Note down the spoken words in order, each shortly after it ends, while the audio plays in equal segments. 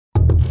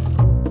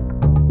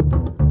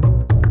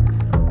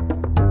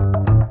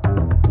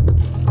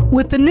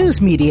With the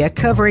news media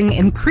covering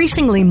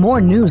increasingly more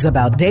news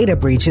about data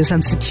breaches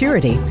and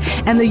security,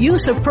 and the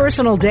use of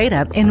personal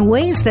data in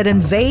ways that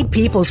invade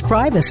people's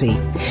privacy,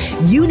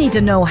 you need to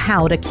know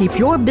how to keep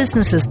your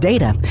business's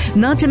data,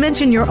 not to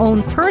mention your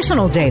own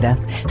personal data,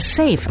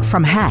 safe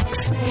from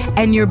hacks,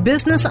 and your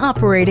business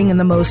operating in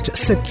the most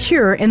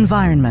secure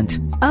environment.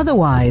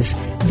 Otherwise,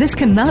 this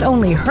can not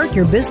only hurt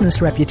your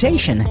business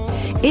reputation,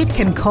 it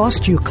can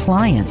cost you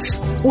clients.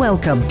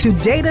 Welcome to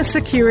Data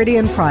Security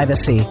and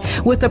Privacy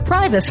with the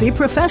Privacy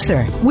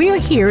Professor. We're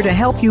here to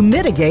help you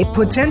mitigate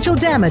potential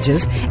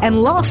damages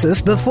and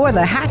losses before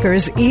the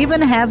hackers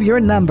even have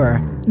your number.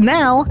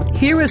 Now,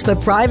 here is the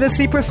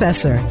Privacy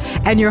Professor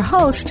and your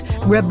host,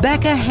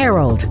 Rebecca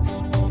Harold.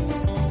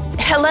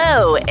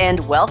 Hello,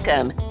 and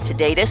welcome to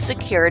Data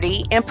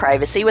Security and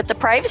Privacy with the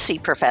Privacy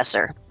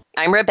Professor.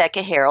 I'm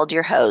Rebecca Harold,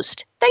 your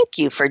host. Thank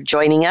you for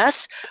joining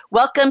us.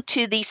 Welcome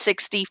to the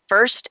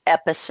 61st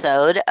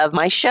episode of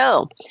my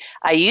show.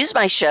 I use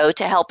my show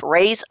to help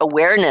raise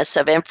awareness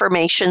of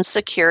information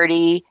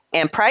security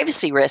and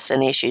privacy risks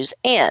and issues,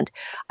 and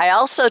I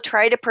also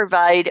try to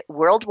provide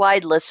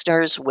worldwide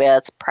listeners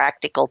with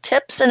practical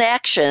tips and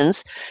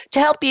actions to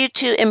help you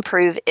to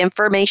improve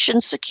information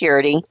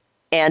security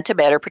and to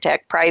better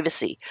protect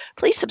privacy.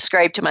 Please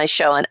subscribe to my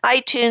show on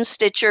iTunes,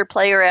 Stitcher,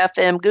 Player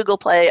FM, Google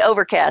Play,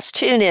 Overcast,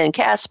 TuneIn,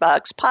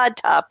 CastBox,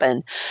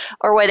 Podtoppin,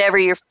 or whatever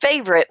your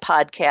favorite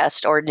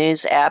podcast or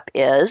news app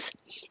is.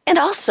 And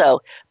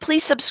also,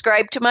 please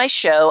subscribe to my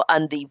show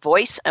on the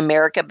Voice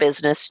America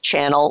Business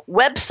Channel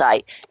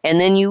website, and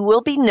then you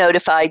will be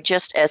notified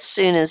just as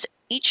soon as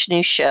each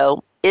new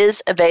show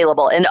is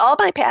available. And all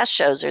my past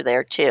shows are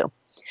there too.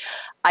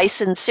 I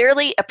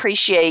sincerely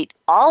appreciate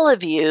all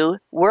of you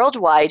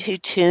worldwide who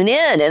tune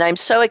in, and I'm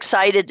so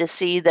excited to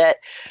see that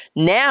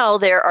now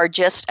there are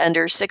just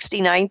under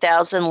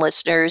 69,000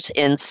 listeners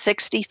in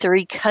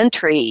 63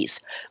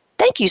 countries.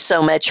 Thank you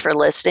so much for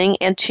listening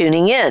and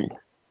tuning in.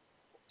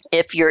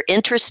 If you're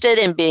interested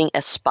in being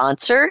a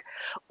sponsor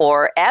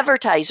or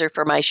advertiser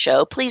for my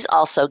show, please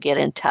also get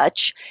in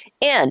touch.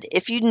 And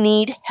if you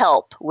need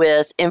help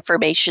with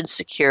information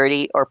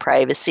security or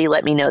privacy,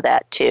 let me know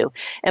that too.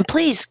 And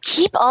please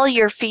keep all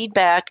your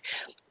feedback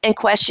and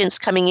questions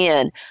coming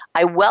in.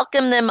 I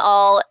welcome them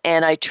all,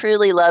 and I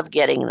truly love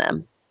getting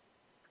them.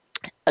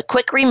 A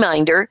quick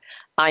reminder,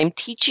 I'm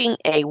teaching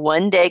a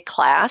one-day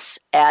class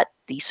at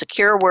the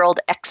Secure World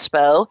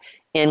Expo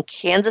in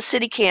Kansas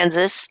City,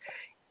 Kansas,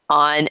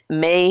 on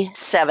May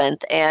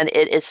 7th, and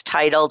it is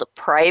titled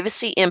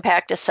Privacy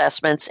Impact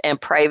Assessments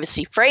and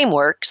Privacy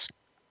Frameworks,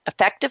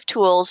 Effective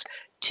Tools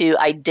to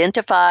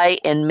Identify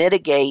and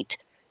Mitigate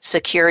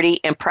Security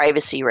and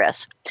Privacy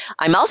Risks.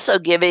 I'm also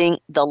giving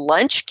the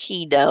lunch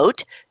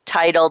keynote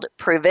titled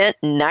Prevent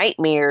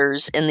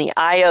Nightmares in the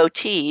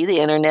IoT, the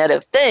Internet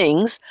of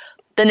Things,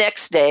 the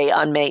next day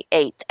on May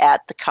 8th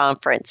at the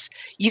conference.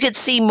 You can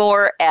see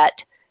more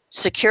at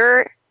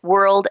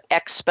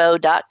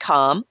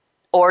secureworldexpo.com.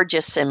 or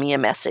just send me a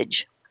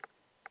message.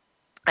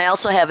 I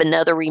also have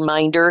another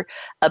reminder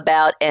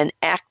about an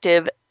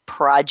active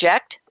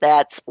project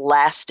that's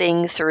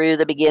lasting through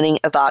the beginning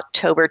of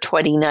October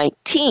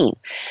 2019.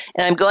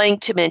 And I'm going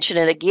to mention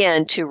it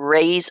again to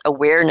raise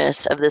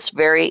awareness of this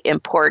very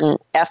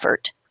important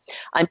effort.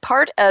 I'm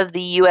part of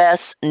the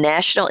U.S.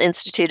 National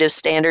Institute of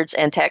Standards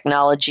and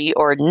Technology,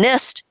 or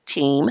NIST,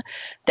 team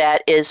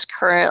that is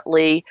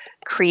currently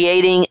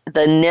creating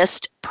the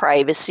NIST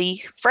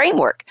Privacy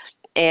Framework.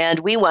 And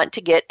we want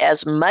to get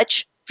as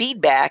much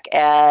feedback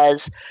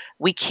as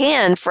we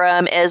can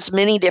from as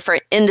many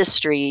different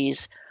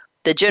industries,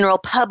 the general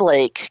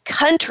public,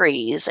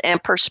 countries,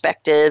 and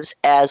perspectives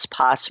as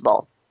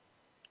possible.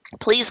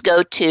 Please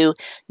go to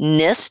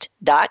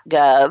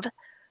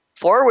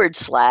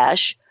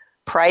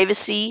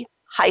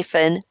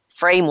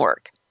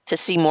nist.gov/privacy-framework to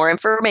see more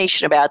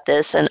information about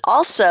this, and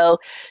also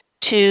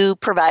to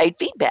provide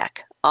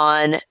feedback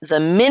on the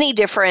many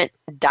different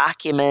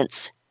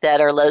documents that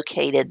are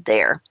located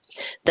there.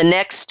 The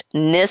next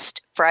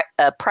NIST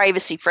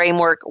Privacy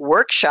Framework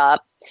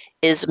workshop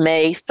is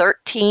May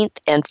 13th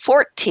and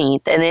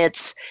 14th, and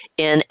it's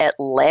in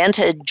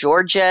Atlanta,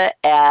 Georgia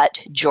at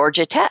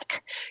Georgia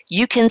Tech.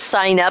 You can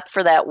sign up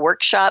for that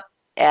workshop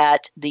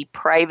at the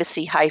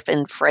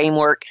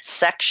Privacy-Framework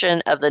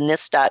section of the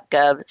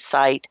NIST.gov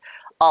site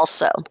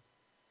also.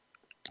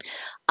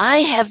 I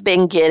have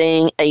been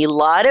getting a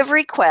lot of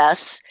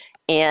requests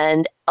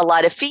and a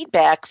lot of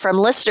feedback from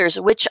listeners,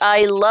 which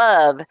I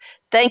love.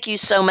 Thank you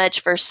so much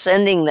for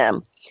sending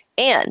them.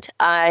 And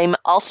I'm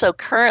also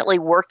currently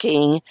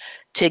working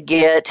to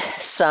get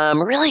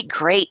some really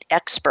great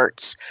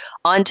experts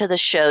onto the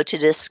show to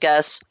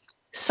discuss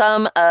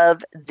some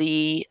of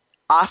the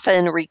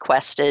often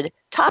requested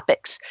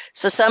topics.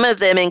 So some of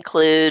them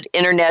include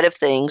Internet of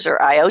Things, or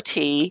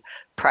IoT,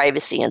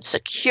 privacy and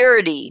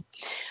security.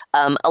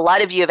 A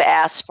lot of you have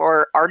asked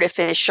for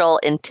artificial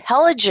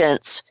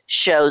intelligence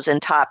shows and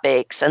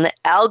topics and the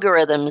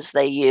algorithms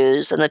they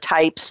use and the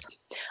types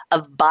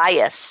of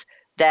bias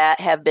that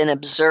have been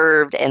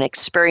observed and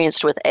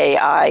experienced with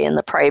AI and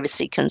the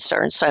privacy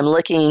concerns. So I'm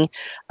looking,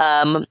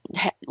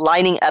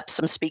 lining up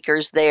some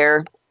speakers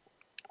there.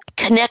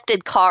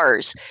 Connected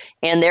cars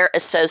and their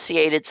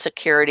associated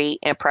security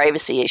and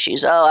privacy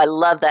issues. Oh, I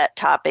love that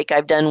topic.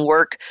 I've done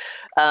work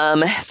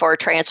for a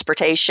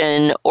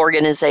transportation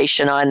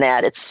organization on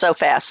that. It's so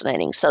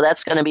fascinating. So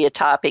that's going to be a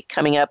topic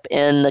coming up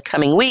in the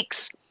coming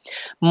weeks.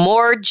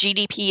 More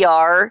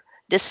GDPR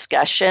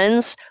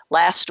discussions.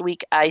 Last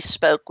week I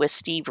spoke with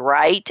Steve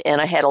Wright,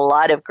 and I had a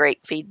lot of great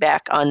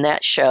feedback on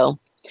that show.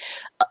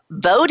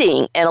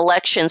 Voting and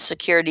election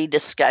security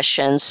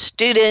discussions,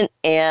 student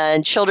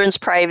and children's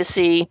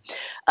privacy,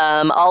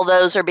 all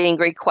those are being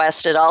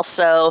requested.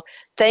 Also,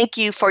 thank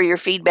you for your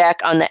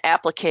feedback on the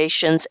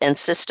applications and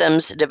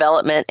systems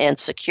development and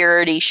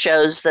security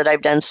shows that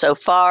I've done so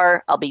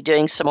far. I'll be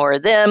doing some more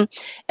of them,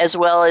 as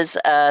well as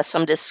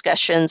some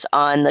discussions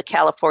on the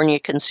California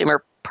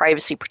Consumer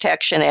Privacy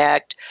Protection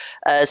Act.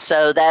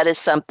 So that is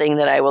something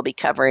that I will be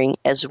covering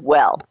as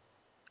well.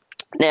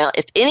 Now,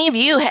 if any of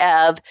you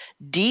have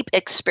deep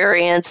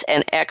experience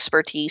and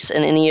expertise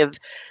in any of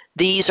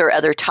these or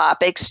other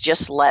topics,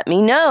 just let me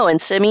know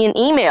and send me an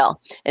email.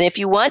 And if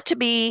you want to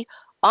be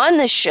on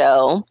the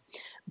show,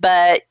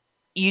 but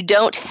you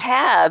don't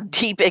have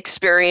deep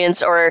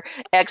experience or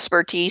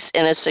expertise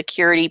in a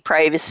security,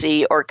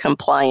 privacy, or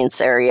compliance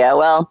area,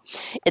 well,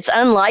 it's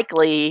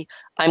unlikely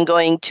I'm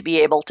going to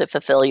be able to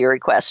fulfill your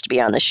request to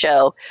be on the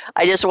show.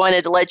 I just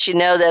wanted to let you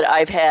know that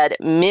I've had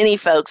many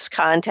folks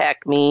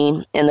contact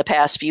me in the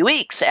past few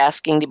weeks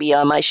asking to be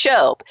on my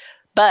show,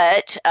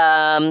 but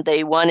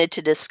they wanted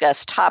to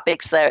discuss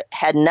topics that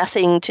had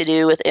nothing to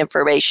do with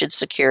information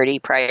security,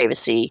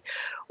 privacy,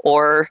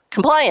 or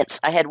compliance.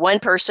 I had one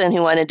person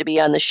who wanted to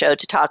be on the show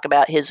to talk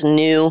about his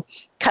new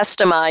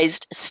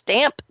customized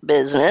stamp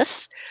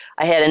business.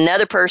 I had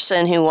another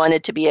person who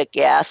wanted to be a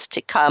guest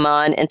to come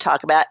on and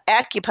talk about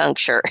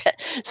acupuncture.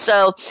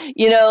 So,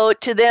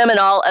 to them and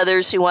all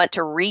others who want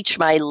to reach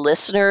my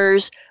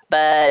listeners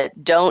but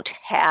don't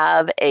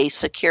have a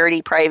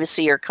security,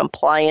 privacy, or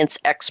compliance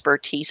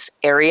expertise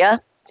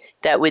area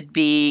that would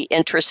be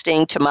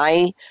interesting to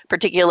my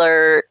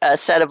particular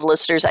set of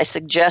listeners, I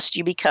suggest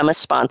you become a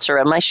sponsor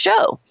of my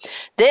show.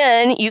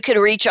 Then you can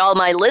reach all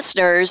my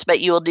listeners,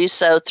 but you will do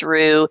so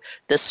through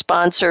the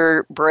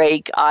sponsor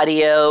break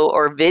audio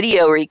or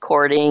video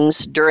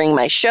recordings during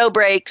my show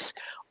breaks,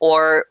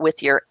 or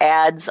with your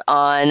ads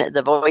on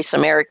the Voice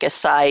America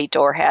site,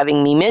 or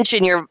having me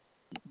mention your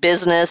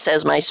business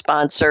as my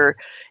sponsor,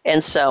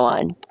 and so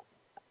on.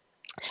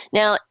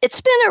 Now,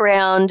 it's been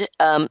around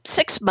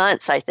 6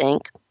 months, I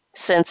think,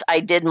 since I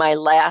did my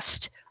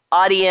last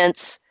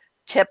audience,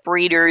 tip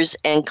readers,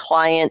 and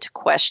client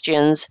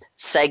questions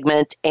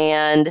segment.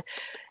 And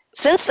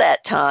since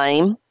that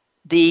time,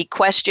 the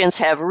questions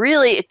have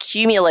really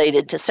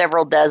accumulated to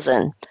several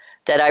dozen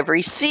that I've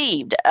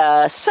received.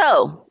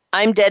 So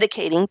I'm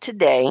dedicating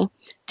today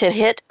to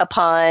hit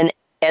upon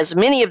as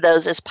many of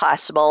those as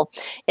possible,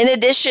 in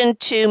addition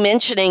to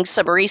mentioning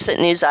some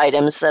recent news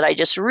items that I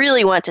just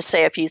really want to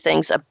say a few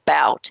things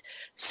about,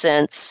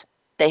 since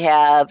they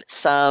have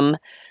some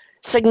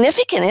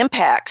significant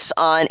impacts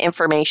on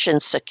information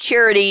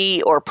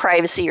security or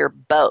privacy, or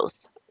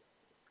both.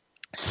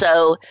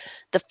 So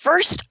the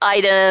first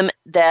item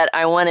that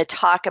I want to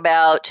talk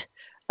about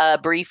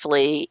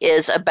briefly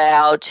is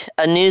about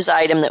a news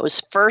item that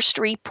was first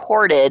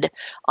reported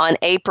on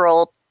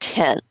April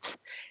 10th.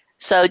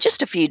 So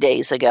just a few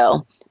days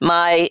ago.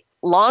 My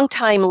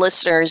longtime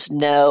listeners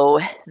know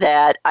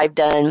that I've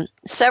done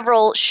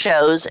several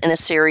shows in a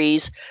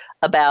series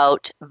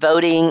about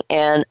voting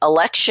and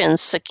election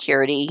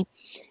security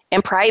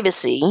and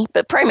privacy,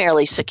 but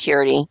primarily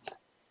security.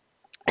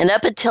 And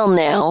up until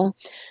now,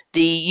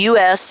 the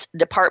U.S.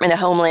 Department of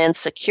Homeland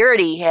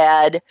Security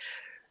had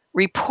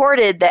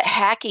reported that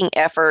hacking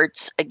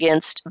efforts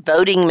against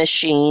voting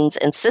machines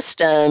and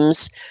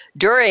systems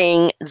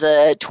during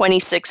the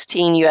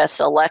 2016 U.S.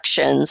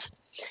 elections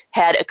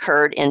had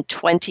occurred in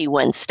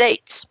 21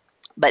 states.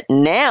 But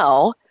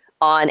now,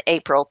 on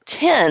April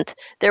 10th,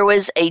 there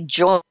was a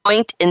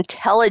joint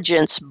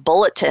intelligence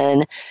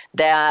bulletin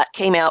that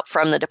came out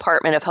from the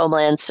Department of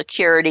Homeland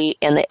Security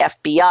and the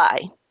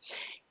FBI.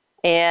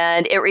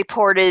 And it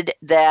reported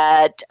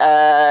that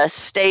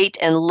state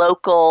and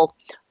local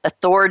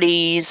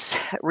authorities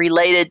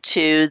related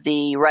to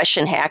the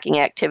Russian hacking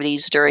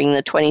activities during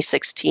the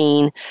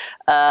 2016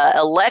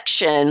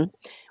 election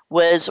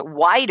was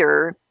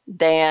wider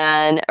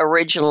than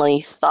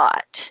originally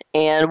thought.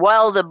 And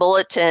while the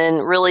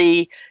bulletin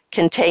really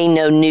contained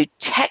no new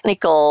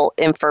technical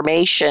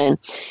information,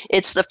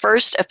 it's the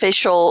first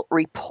official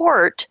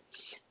report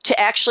to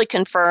actually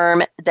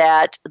confirm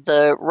that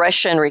the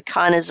Russian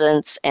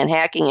reconnaissance and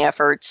hacking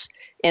efforts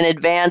in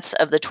advance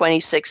of the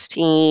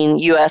 2016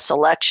 U.S.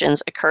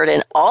 elections occurred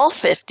in all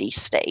 50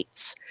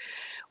 states.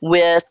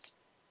 With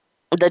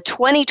the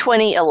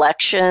 2020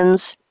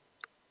 elections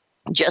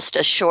just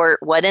a short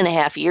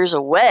 1.5 years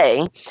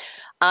away,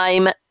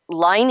 I'm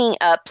lining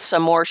up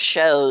some more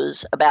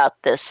shows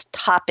about this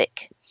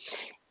topic.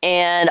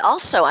 And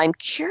also, I'm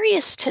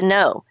curious to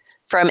know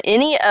from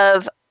any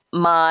of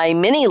my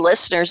many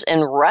listeners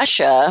in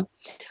Russia,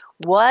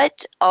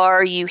 what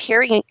are you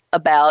hearing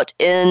about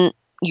in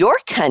your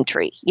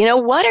country?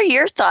 What are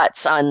your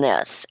thoughts on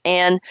this?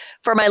 And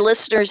for my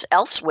listeners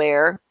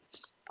elsewhere,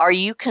 are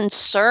you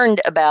concerned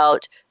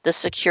about the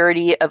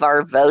security of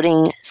our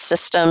voting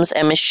systems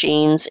and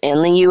machines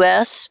in the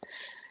U.S.?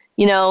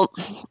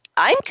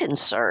 I'm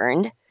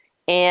concerned.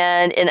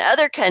 And in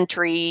other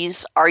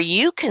countries, are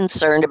you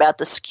concerned about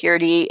the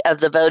security of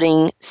the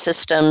voting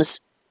systems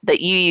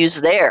that you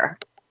use there?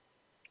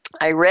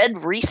 I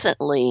read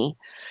recently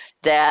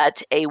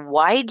that a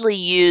widely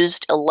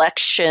used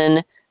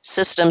election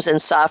systems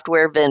and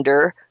software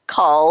vendor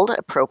called,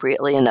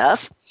 appropriately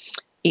enough,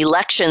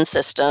 Election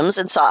Systems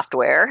and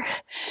Software,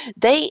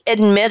 they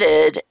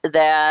admitted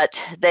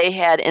that they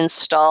had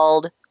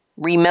installed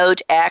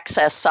remote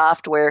access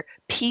software,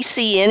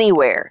 PC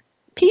Anywhere.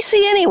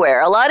 PC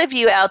Anywhere. A lot of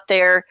you out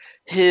there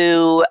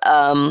who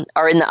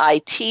are in the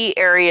IT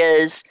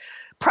areas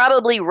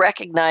probably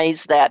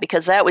recognize that,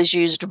 because that was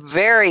used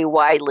very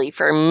widely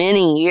for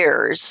many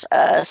years,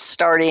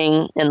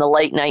 starting in the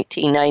late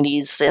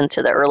 1990s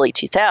into the early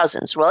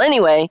 2000s. Well,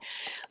 anyway,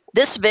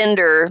 this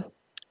vendor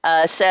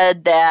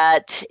said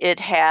that it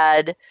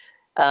had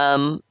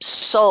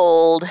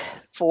sold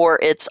for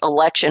its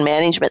election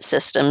management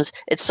systems.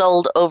 It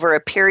sold over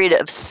a period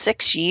of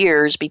 6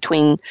 years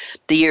between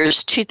the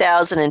years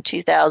 2000 and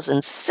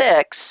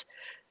 2006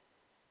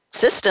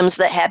 systems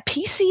that had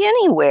PC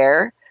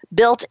Anywhere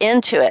built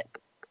into it.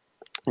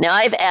 Now,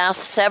 I've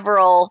asked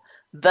several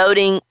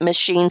voting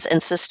machines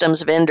and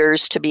systems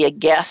vendors to be a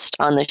guest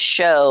on the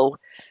show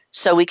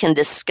so we can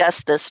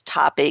discuss this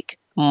topic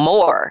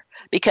more,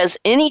 because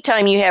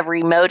anytime you have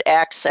remote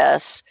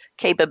access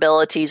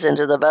capabilities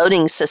into the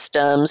voting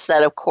systems,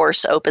 that of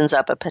course opens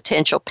up a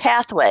potential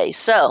pathway.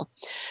 So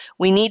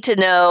we need to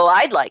know,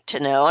 I'd like to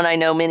know, and I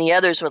know many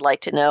others would like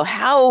to know,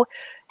 how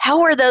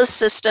are those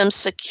systems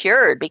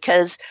secured?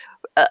 Because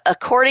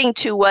according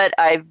to what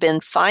I've been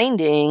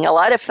finding, a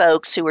lot of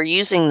folks who were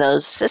using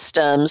those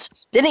systems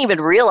didn't even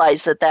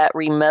realize that that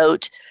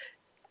remote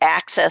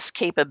access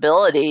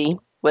capability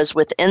was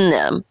within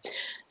them.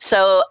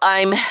 So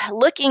I'm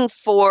looking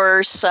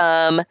for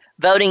some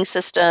voting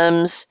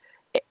systems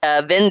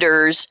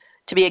vendors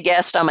to be a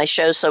guest on my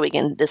show so we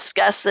can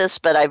discuss this,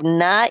 but I've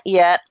not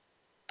yet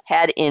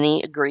had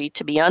any agree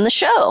to be on the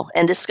show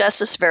and discuss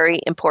this very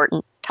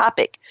important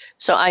topic.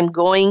 So I'm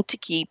going to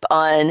keep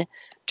on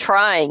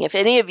trying. If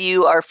any of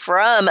you are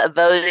from a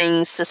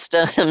voting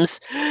systems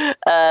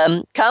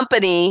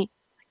company,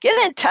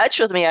 get in touch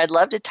with me. I'd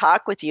love to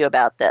talk with you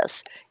about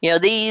this.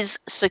 These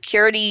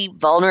security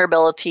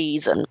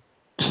vulnerabilities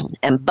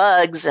and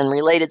bugs and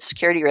related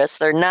security risks,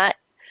 they're not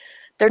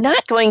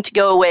going to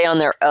go away on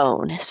their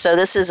own. So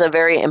this is a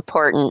very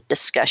important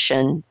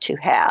discussion to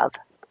have.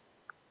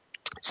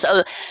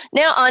 So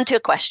now on to a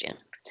question.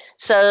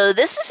 So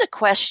this is a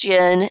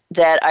question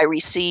that I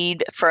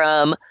received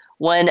from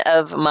one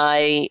of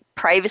my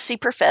Privacy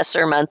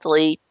Professor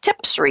monthly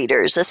tips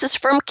readers. This is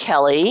from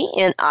Kelly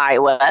in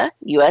Iowa,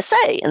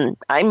 USA, and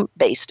I'm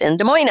based in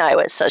Des Moines,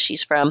 Iowa, so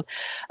she's from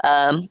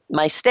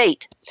my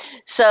state.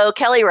 So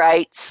Kelly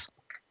writes,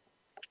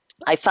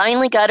 I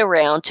finally got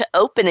around to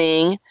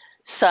opening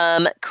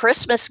some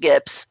Christmas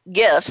gifts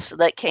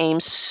that came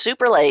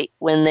super late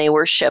when they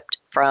were shipped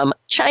from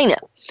China.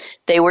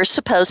 They were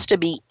supposed to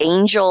be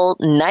angel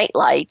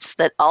nightlights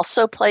that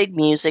also played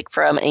music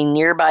from a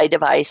nearby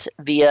device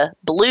via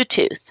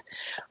Bluetooth.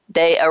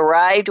 They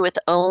arrived with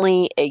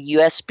only a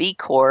USB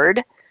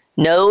cord,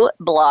 no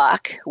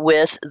block,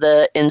 with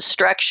the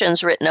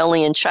instructions written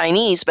only in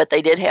Chinese, but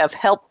they did have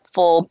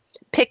helpful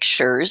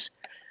pictures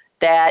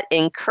that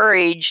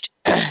encouraged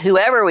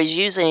whoever was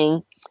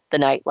using the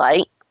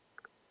nightlight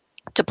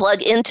to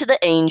plug into the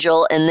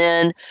Angel and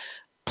then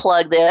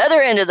plug the other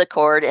end of the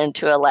cord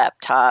into a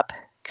laptop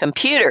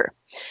computer.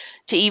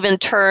 To even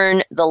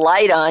turn the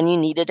light on, you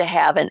needed to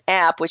have an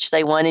app which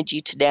they wanted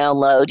you to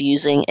download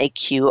using a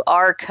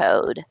QR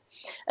code.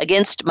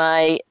 Against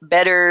my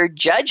better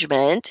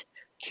judgment,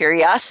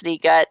 curiosity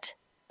got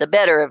the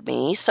better of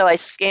me, so I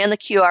scanned the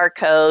QR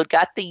code,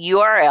 got the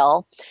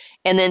URL,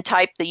 and then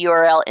typed the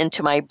URL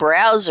into my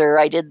browser.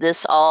 I did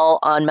this all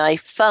on my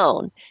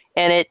phone,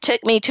 and it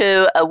took me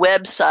to a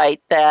website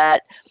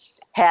that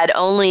had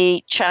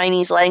only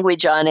Chinese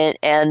language on it,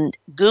 and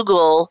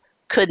Google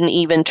couldn't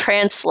even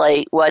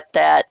translate what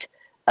that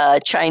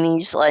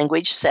Chinese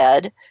language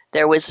said.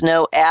 There was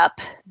no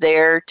app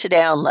there to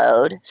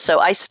download, so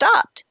I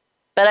stopped.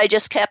 But I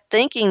just kept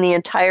thinking the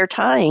entire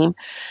time,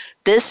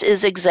 this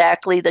is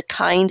exactly the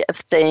kind of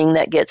thing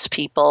that gets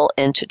people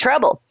into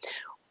trouble.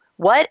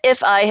 What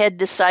if I had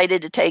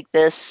decided to take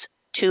this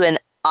to an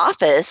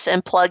office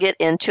and plug it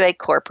into a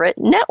corporate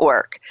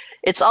network?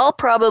 It's all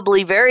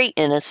probably very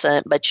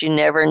innocent, but you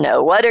never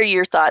know. What are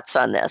your thoughts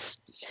on this?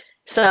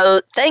 So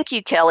thank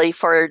you, Kelly,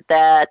 for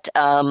that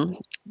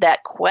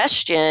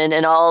question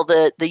and all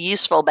the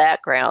useful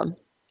background.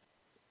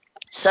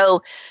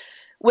 So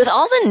With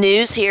all the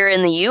news here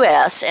in the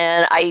U.S.,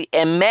 and I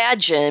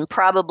imagine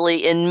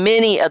probably in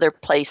many other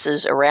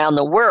places around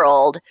the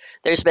world,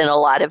 there's been a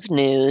lot of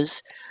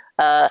news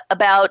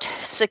about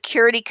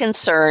security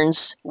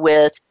concerns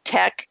with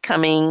tech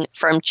coming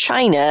from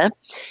China,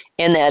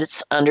 and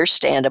that's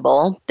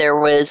understandable. There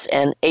was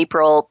an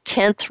April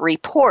 10th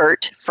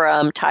report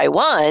from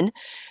Taiwan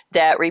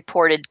that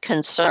reported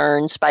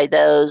concerns by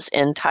those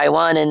in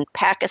Taiwan and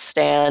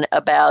Pakistan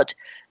about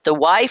the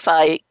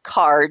Wi-Fi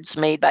cards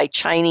made by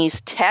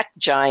Chinese tech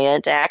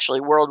giant, actually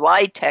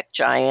worldwide tech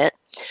giant,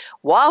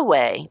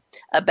 Huawei,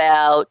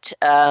 about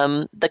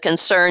the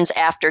concerns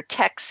after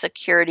tech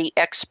security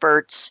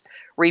experts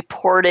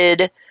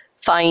reported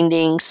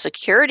finding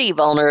security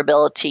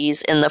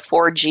vulnerabilities in the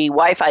 4G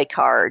Wi-Fi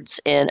cards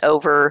in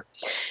over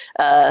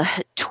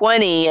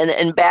 20,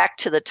 and back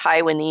to the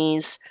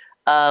Taiwanese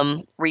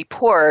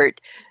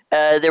report,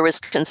 there was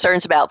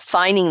concerns about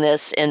finding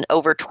this in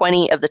over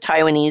 20 of the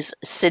Taiwanese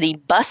city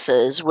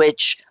buses,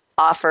 which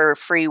offer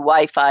free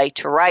Wi-Fi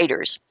to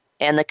riders.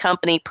 And the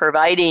company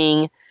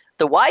providing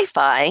the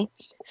Wi-Fi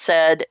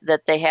said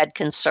that they had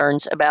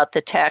concerns about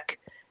the tech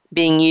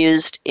being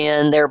used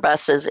in their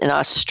buses in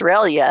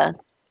Australia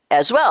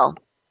as well.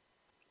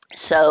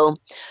 So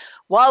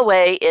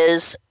Huawei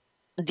is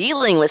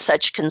dealing with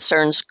such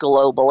concerns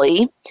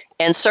globally,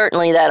 and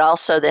certainly that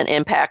also then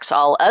impacts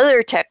all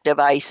other tech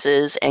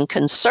devices and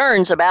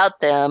concerns about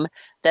them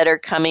that are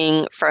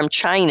coming from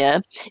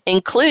China,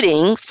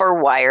 including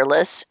for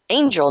wireless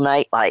Angel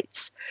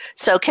nightlights.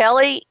 So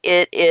Kelly,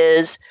 it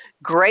is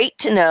great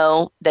to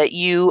know that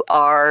you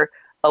are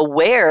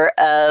aware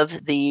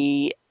of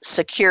the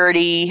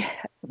security,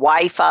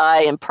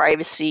 Wi-Fi, and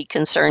privacy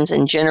concerns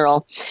in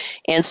general,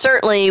 and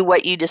certainly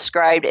what you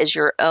described as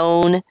your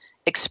own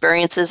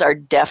experiences are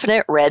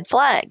definite red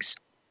flags.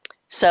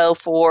 So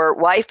for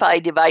Wi-Fi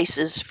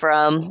devices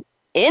from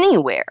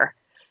anywhere,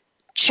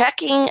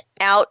 checking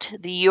out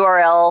the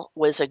URL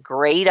was a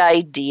great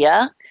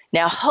idea.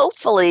 Now,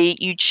 hopefully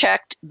you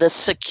checked the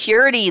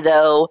security,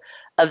 though,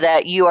 of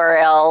that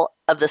URL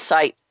of the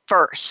site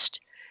first.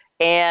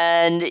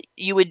 And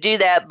you would do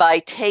that by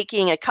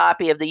taking a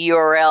copy of the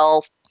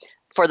URL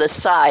for the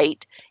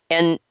site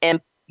and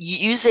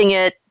using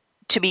it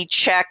to be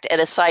checked at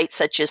a site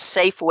such as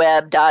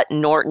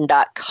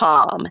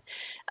safeweb.norton.com.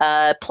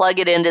 Plug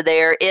it into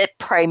there. It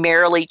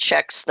primarily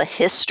checks the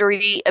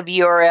history of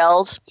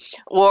URLs.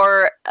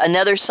 Or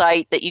another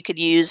site that you could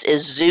use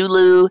is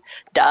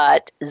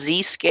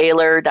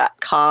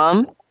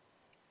zulu.zscaler.com.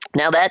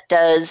 Now that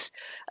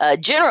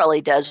generally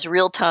does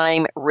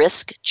real-time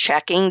risk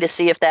checking to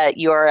see if that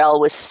URL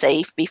was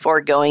safe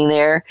before going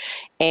there.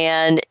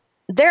 And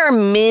there are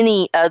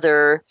many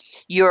other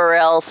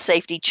URL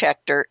safety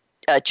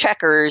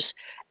checkers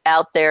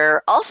out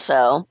there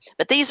also,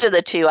 but these are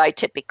the two I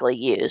typically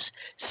use.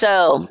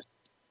 So,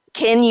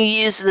 can you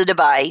use the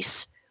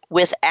device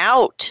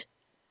without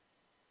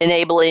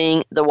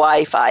enabling the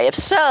Wi-Fi? If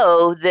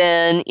so,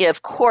 then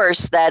of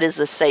course that is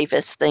the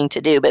safest thing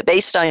to do. But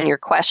based on your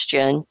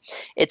question,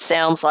 it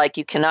sounds like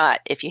you cannot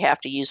if you have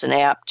to use an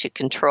app to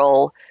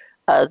control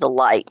the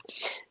light.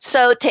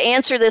 So to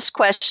answer this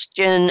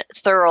question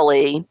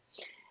thoroughly,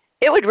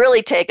 it would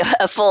really take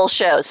a full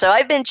show. So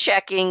I've been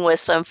checking with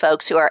some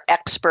folks who are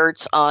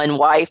experts on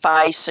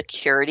Wi-Fi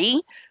security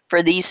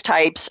for these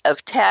types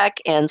of tech,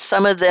 and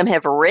some of them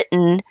have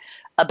written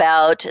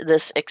about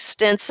this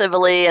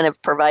extensively and have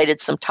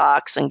provided some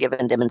talks and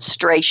given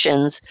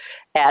demonstrations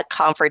at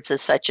conferences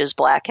such as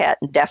Black Hat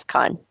and DEF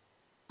CON.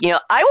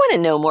 I want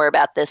to know more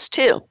about this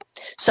too.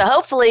 So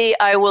hopefully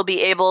I will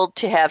be able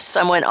to have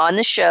someone on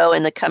the show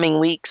in the coming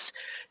weeks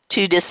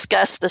to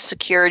discuss the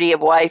security of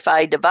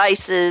Wi-Fi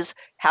devices,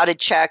 how to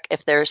check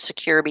if they're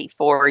secure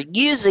before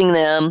using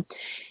them,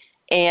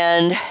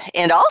 and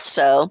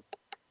also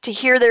to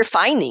hear their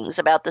findings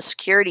about the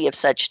security of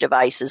such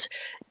devices,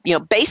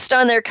 based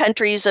on their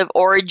countries of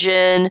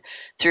origin,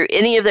 through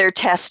any of their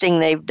testing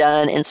they've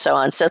done, and so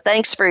on. So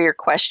thanks for your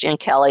question,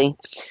 Kelly.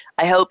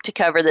 I hope to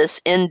cover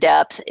this in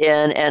depth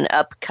in an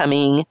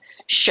upcoming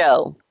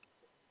show.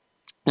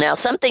 Now,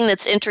 something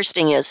that's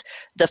interesting is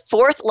the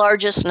fourth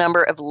largest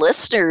number of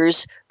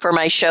listeners for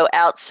my show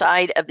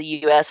outside of the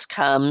U.S.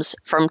 comes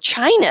from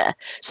China.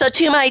 So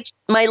to my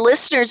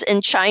listeners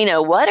in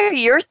China, what are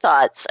your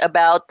thoughts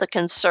about the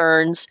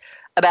concerns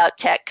about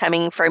tech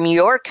coming from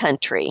your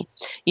country?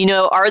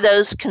 Are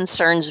those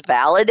concerns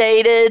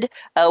validated?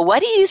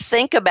 What do you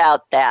think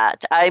about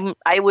that?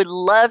 I would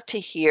love to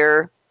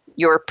hear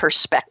your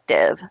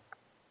perspective.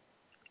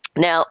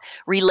 Now,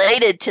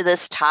 related to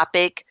this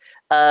topic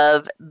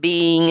of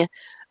being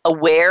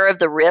aware of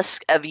the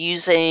risk of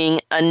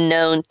using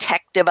unknown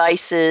tech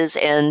devices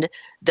and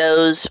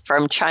those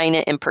from China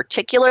in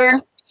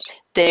particular,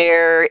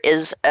 there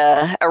is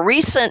a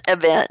recent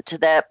event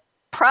that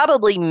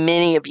probably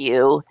many of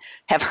you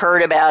have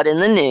heard about in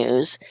the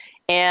news.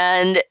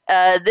 And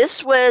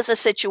this was a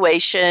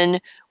situation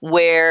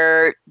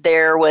where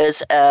there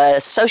was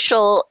a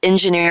social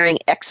engineering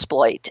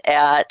exploit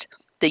at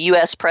the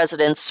U.S.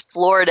 president's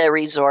Florida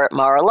resort,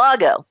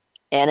 Mar-a-Lago.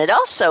 And it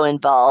also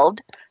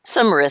involved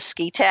some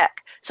risky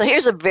tech. So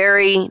here's a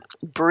very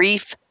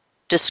brief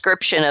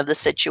description of the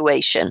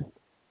situation.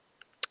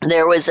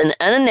 There was an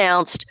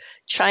unannounced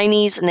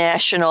Chinese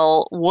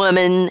national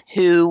woman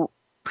who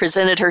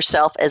presented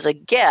herself as a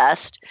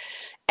guest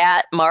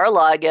at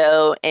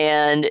Mar-a-Lago,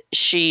 and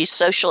she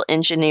social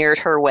engineered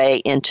her way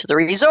into the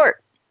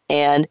resort.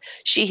 And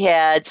she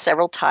had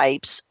several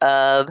types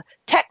of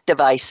tech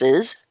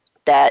devices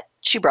that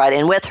she brought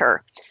in with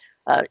her.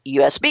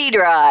 USB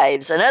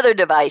drives and other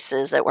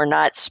devices that were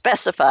not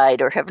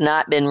specified or have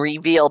not been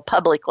revealed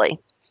publicly.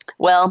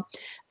 Well,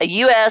 a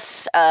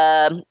U.S.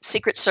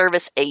 Secret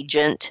Service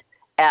agent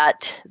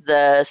at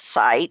the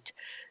site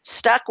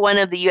stuck one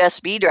of the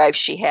USB drives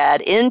she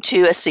had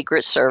into a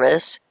Secret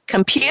Service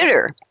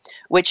computer,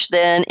 which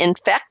then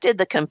infected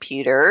the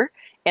computer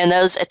and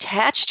those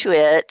attached to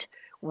it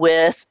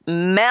with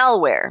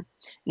malware.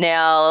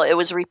 Now, it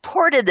was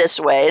reported this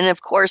way, and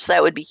of course,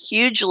 that would be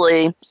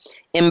hugely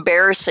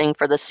embarrassing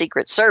for the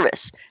Secret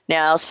Service.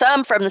 Now,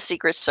 some from the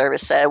Secret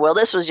Service said, well,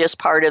 this was just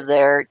part of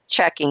their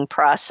checking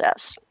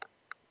process.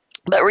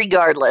 But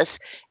regardless,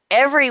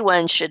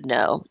 everyone should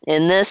know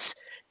in this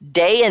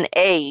day and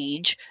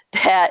age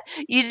that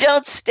you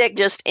don't stick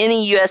just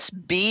any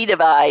USB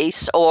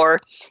device or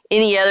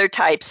any other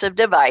types of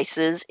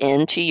devices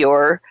into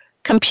your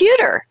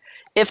computer.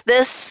 If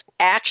this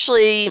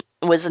actually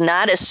was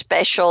not a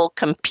special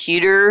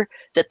computer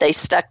that they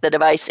stuck the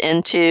device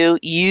into,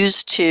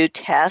 used to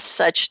test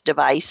such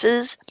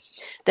devices,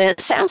 then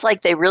it sounds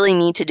like they really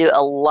need to do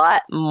a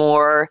lot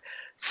more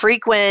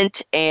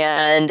frequent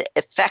and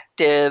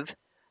effective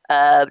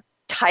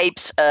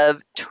types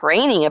of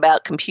training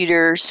about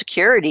computer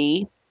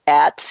security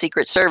at the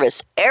Secret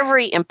Service.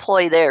 Every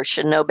employee there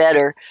should know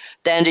better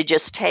than to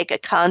just take a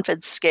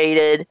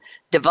confiscated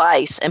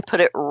device and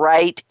put it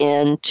right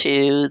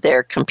into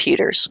their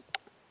computers.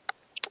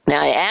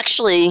 Now, I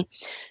actually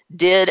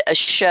did a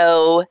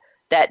show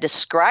that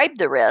described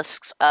the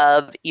risks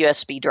of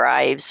USB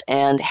drives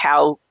and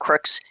how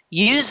crooks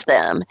use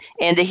them.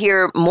 And to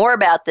hear more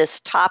about this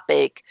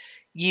topic,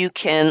 you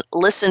can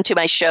listen to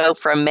my show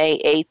from May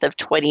 8th of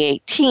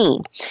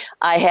 2018.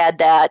 I had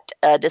that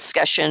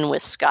discussion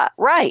with Scott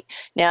Wright.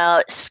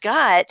 Now,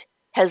 Scott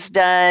has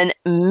done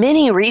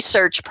many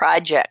research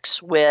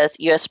projects with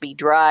USB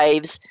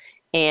drives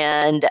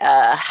and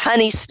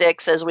honey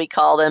sticks, as we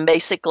call them.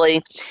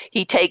 Basically,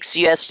 he takes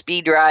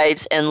USB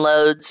drives and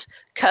loads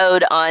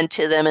code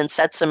onto them and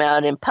sets them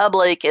out in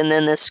public. And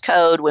then this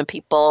code, when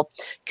people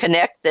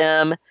connect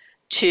them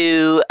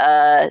to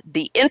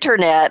the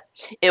internet,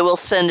 it will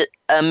send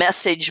a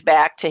message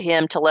back to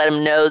him to let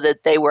him know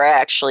that they were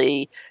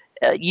actually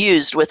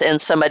used within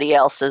somebody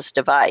else's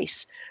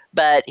device.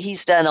 But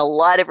he's done a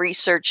lot of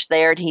research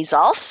there, and he's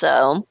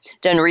also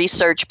done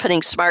research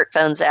putting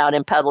smartphones out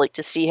in public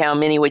to see how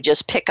many would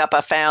just pick up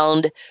a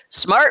found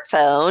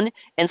smartphone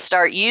and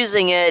start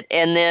using it,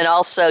 and then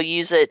also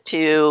use it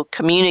to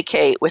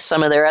communicate with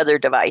some of their other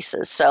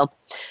devices. So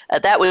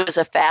that was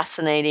a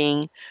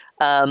fascinating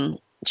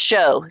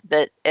show,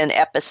 that an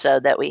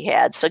episode that we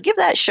had. So give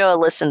that show a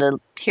listen to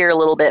hear a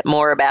little bit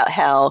more about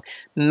how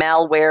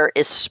malware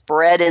is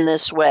spread in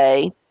this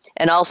way,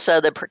 and also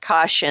the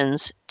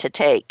precautions to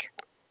take.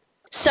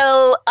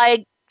 So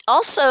I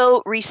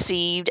also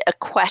received a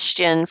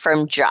question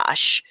from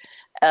Josh,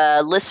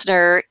 a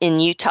listener in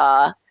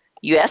Utah,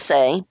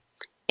 USA,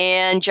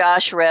 and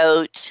Josh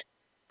wrote,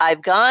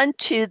 I've gone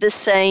to the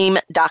same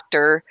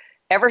doctor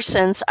ever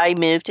since I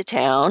moved to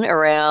town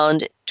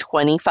around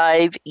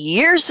 25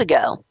 years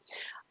ago.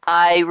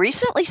 I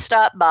recently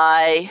stopped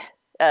by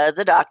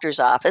the doctor's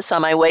office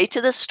on my way to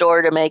the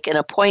store to make an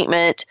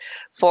appointment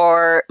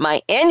for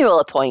my annual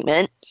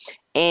appointment,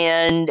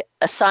 and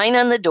a sign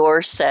on the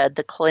door said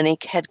the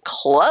clinic had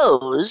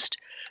closed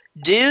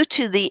due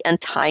to the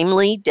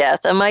untimely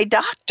death of my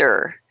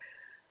doctor.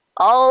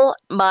 All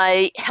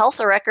my health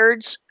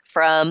records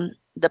from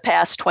the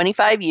past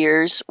 25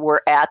 years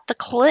were at the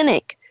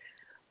clinic.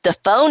 The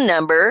phone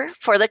number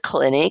for the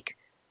clinic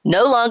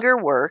no longer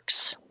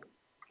works.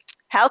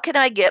 How can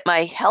I get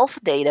my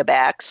health data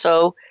back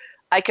so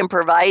I can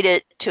provide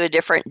it to a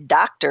different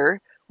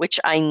doctor, which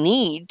I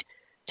need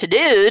to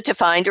do to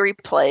find or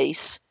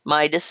replace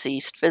my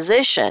deceased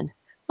physician?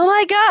 Oh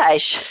my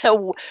gosh,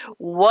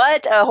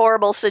 what a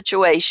horrible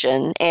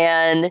situation.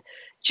 And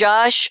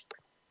Josh,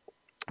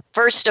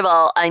 first of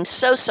all, I'm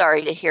so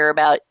sorry to hear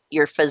about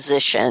your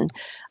physician.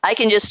 I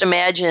can just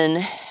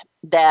imagine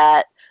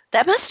that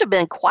must have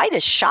been quite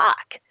a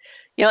shock,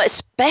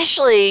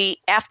 especially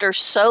after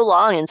so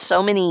long and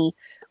so many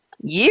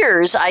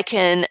years. I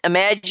can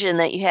imagine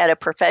that you had a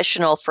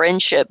professional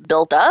friendship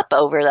built up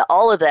over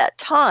all of that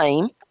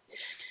time,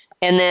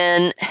 and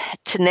then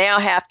to now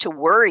have to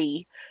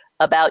worry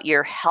about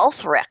your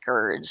health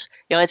records.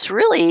 It's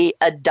really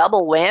a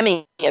double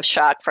whammy of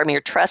shock from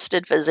your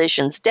trusted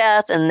physician's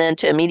death, and then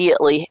to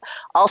immediately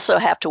also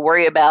have to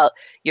worry about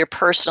your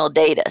personal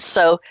data.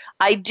 So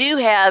I do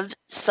have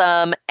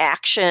some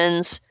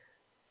actions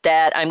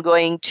that I'm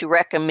going to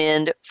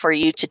recommend for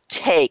you to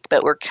take,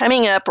 but we're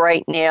coming up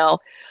right now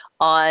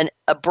on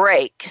a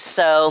break.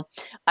 So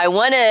I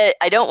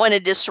don't want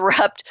to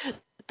disrupt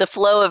the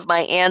flow of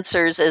my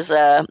answers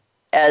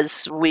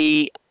as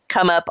we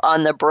come up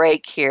on the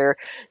break here.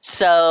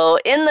 So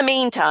in the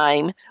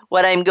meantime,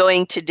 what I'm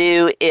going to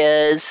do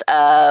is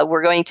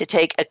we're going to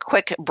take a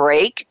quick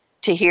break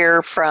to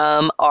hear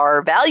from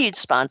our valued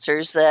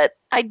sponsors that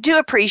I do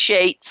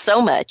appreciate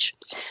so much.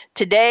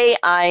 Today,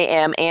 I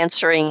am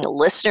answering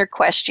listener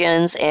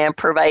questions and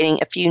providing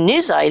a few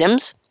news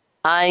items.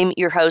 I'm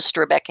your host,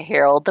 Rebecca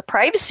Harold, the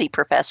Privacy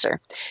Professor.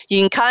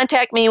 You can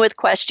contact me with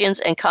questions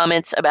and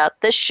comments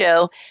about this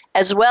show,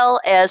 as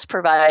well as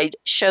provide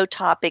show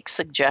topic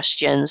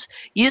suggestions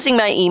using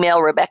my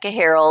email,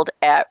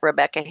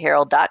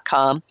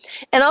 RebeccaHarold@RebeccaHarold.com.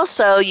 And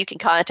also, you can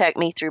contact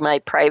me through my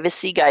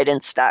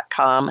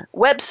privacyguidance.com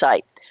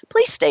website.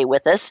 Please stay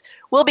with us.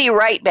 We'll be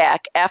right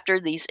back after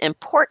these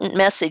important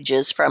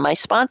messages from my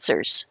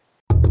sponsors.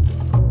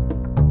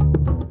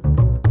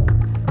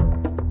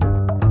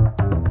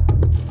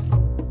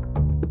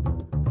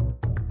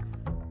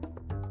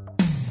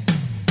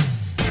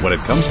 When it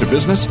comes to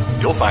business,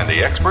 you'll find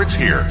the experts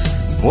here.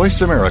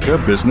 Voice America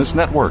Business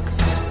Network.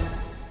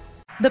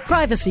 The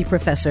Privacy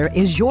Professor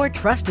is your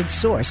trusted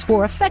source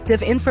for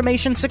effective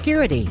information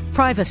security,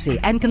 privacy,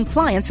 and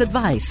compliance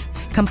advice,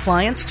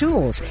 compliance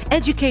tools,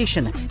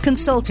 education,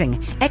 consulting,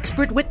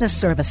 expert witness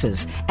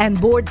services, and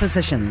board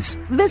positions.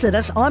 Visit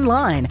us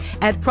online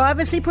at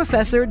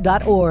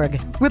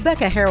privacyprofessor.org.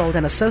 Rebecca Harold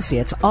and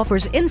Associates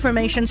offers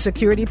information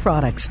security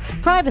products,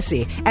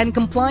 privacy and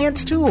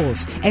compliance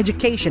tools,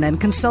 education and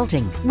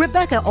consulting.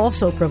 Rebecca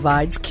also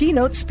provides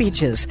keynote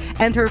speeches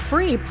and her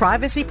free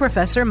Privacy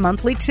Professor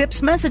monthly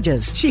tips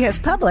messages. She has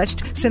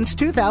published since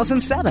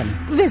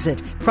 2007.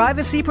 Visit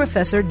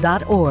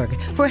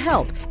privacyprofessor.org for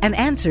help and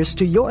answers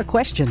to your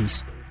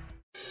questions.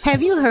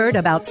 Have you heard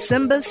about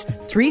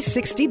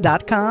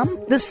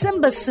Symbus360.com? The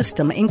Symbus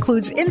system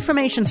includes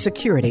information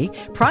security,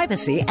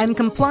 privacy, and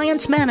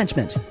compliance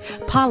management,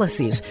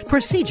 policies,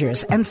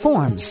 procedures, and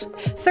forms,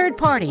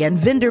 third-party and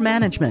vendor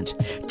management,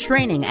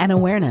 training and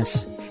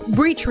awareness,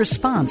 breach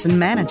response and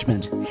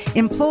management,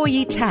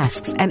 employee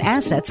tasks and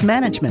assets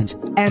management,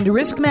 and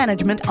risk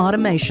management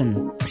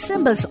automation.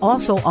 Symbus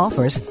also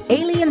offers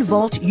Alien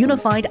Vault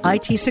Unified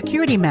IT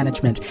Security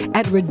Management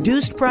at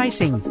reduced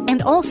pricing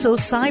and also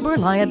cyber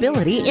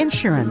liability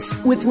insurance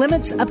with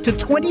limits up to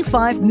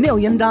 $25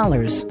 million.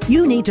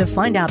 You need to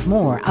find out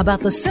more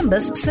about the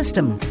Symbus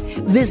system.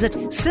 Visit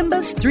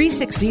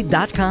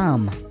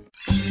Symbus360.com.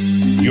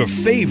 Your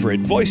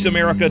favorite Voice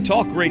America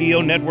Talk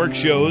Radio Network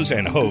shows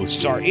and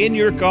hosts are in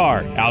your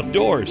car,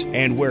 outdoors,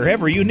 and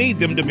wherever you need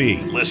them to be.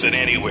 Listen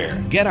anywhere.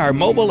 Get our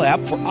mobile app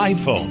for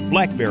iPhone,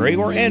 BlackBerry,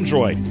 or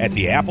Android at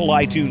the Apple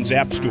iTunes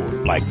App Store,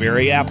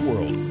 BlackBerry App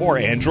World, or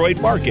Android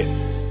Market.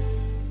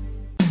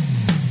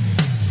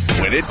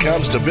 When it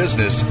comes to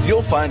business,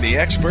 you'll find the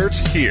experts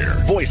here.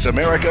 Voice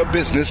America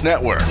Business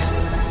Network.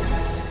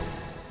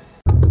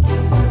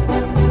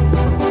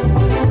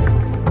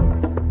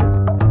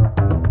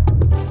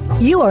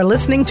 You are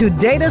listening to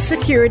Data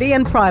Security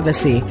and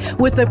Privacy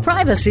with the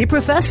Privacy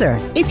Professor.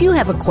 If you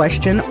have a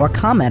question or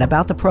comment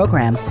about the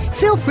program,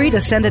 feel free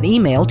to send an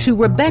email to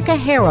Rebecca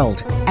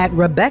Harold at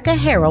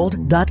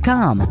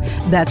RebeccaHarold.com.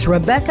 That's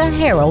Rebecca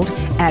Harold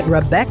at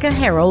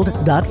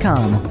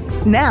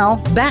RebeccaHarold.com. Now,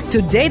 back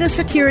to Data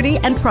Security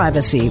and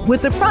Privacy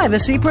with the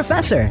Privacy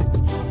Professor.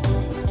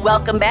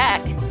 Welcome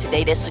back to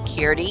Data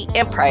Security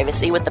and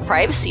Privacy with the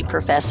Privacy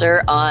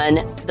Professor on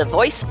the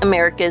Voice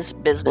America's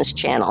Business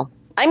Channel.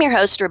 I'm your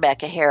host,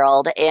 Rebecca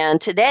Harold,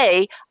 and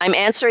today I'm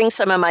answering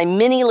some of my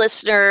many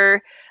listener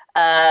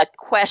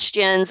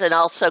questions and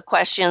also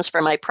questions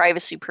from my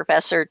Privacy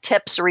Professor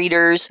tips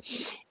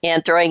readers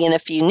and throwing in a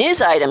few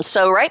news items.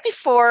 So right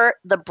before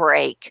the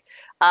break,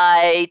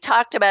 I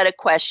talked about a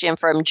question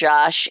from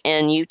Josh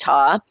in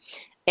Utah,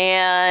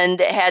 and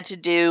it had to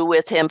do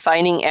with him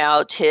finding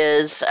out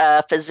his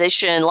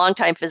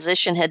longtime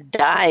physician had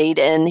died,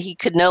 and he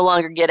could no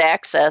longer get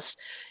access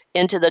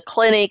into the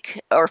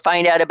clinic or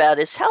find out about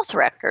his health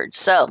records.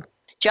 So,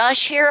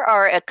 Josh, here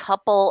are a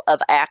couple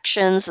of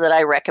actions that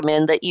I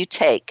recommend that you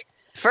take.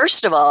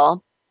 First of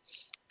all,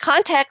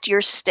 contact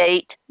your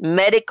state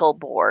medical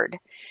board,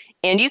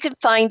 and you can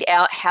find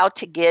out how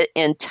to get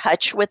in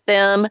touch with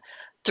them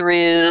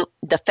through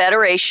the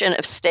Federation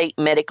of State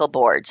Medical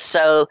Boards.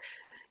 So,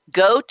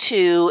 go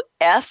to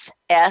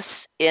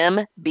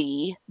fsmb.org.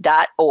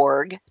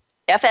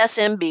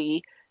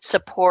 FSMB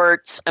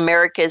supports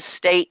America's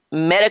state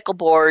medical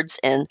boards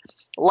in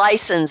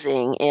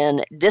licensing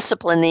and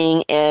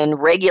disciplining and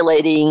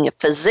regulating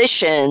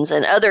physicians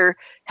and other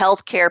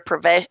healthcare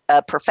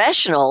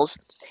professionals.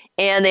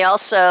 And they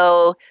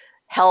also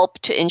help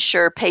to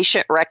ensure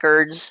patient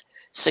records,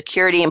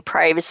 security, and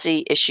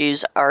privacy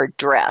issues are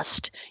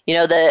addressed. You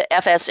know, the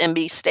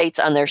FSMB states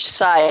on their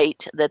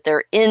site that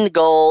their end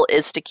goal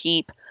is to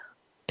keep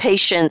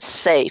patients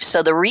safe.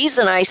 So the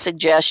reason I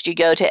suggest you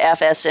go to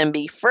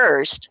FSMB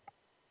first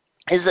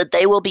is that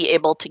they will be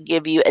able to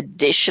give you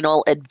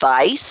additional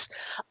advice,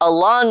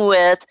 along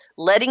with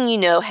letting you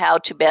know how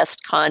to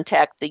best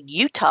contact the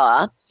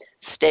Utah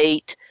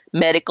State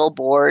Medical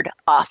Board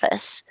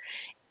office.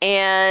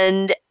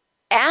 And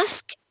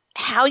ask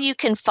how you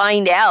can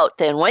find out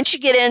then, once you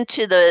get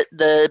into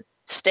the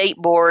state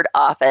board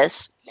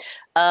office,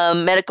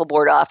 medical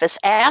board office,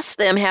 ask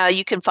them how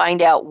you can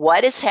find out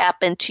what has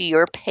happened to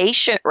your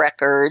patient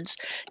records.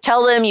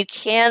 Tell them you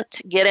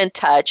can't get in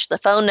touch. The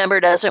phone number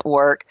doesn't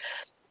work.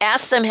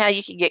 Ask them how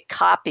you can get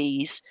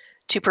copies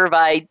to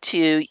provide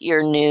to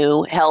your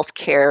new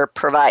healthcare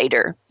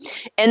provider.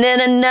 And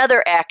then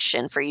another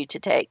action for you to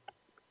take.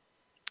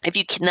 If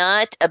you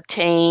cannot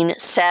obtain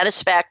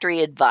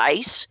satisfactory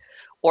advice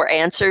or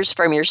answers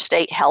from your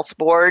state health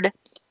board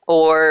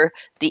or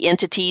the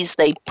entities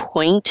they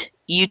point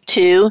you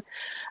to,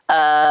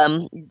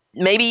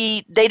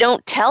 maybe they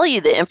don't tell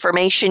you the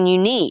information you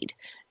need,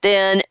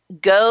 then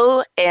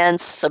go and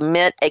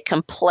submit a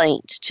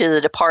complaint to the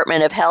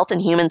Department of Health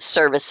and Human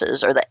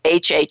Services, or the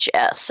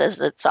HHS,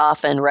 as it's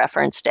often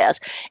referenced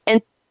as,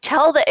 and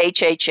tell the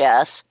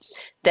HHS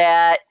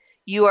that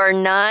you are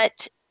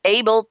not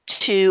able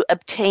to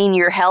obtain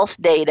your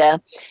health data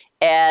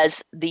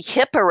as the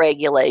HIPAA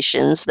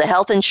regulations, the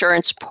Health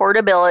Insurance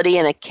Portability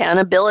and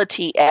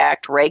Accountability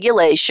Act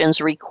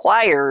regulations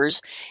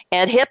requires,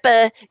 and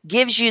HIPAA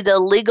gives you the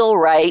legal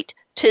right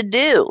to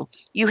do.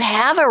 You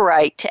have a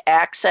right to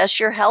access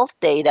your health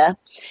data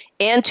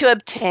and to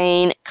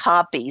obtain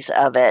copies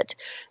of it.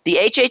 The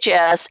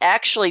HHS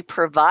actually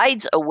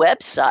provides a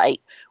website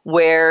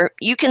where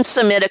you can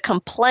submit a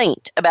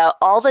complaint about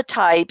all the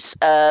types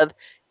of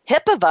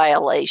HIPAA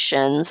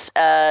violations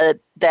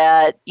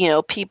that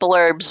people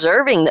are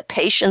observing, that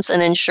patients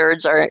and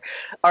insureds are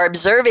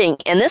observing.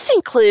 And this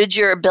includes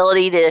your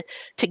ability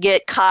to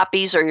get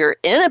copies, or your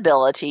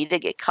inability to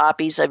get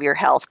copies of your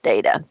health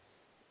data.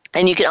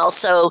 And you can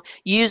also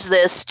use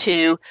this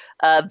to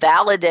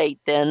validate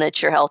then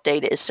that your health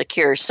data is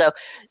secure. So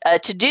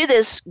to do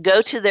this,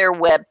 go to their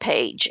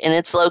webpage, and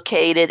it's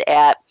located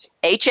at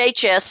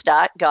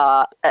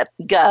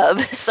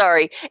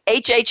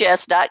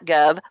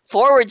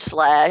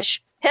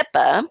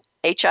hhs.gov/HIPAA,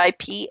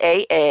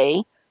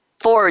 HIPAA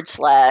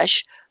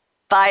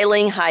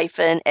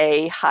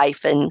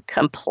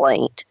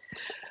 /filing-a-complaint.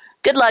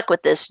 Good luck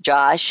with this,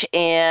 Josh,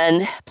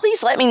 and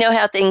please let me know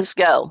how things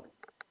go.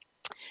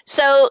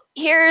 So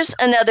here's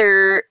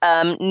another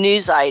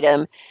news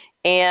item,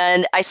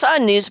 and I saw a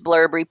news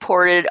blurb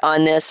reported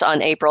on this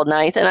on April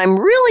 9th, and I'm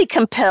really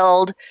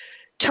compelled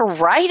to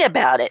write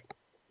about it,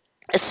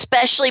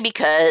 especially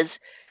because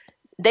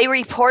they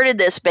reported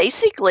this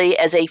basically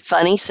as a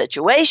funny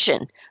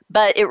situation,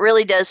 but it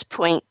really does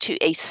point to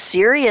a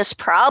serious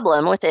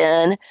problem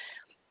within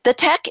the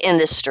tech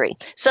industry.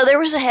 So there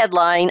was a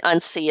headline on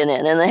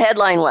CNN, and the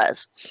headline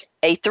was,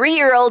 "A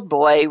 3-year-old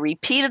boy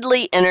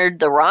repeatedly entered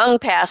the wrong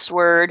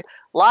password,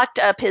 locked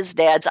up his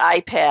dad's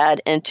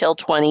iPad until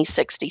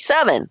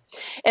 2067.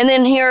 And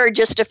then here are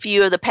just a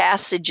few of the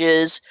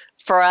passages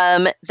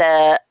from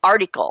the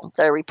article,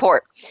 the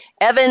report.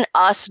 Evan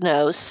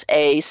Osnos,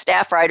 a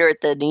staff writer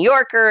at The New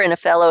Yorker and a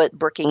fellow at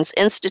Brookings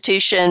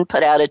Institution,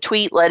 put out a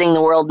tweet letting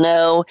the world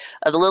know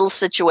of the little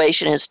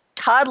situation his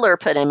toddler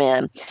put him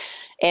in.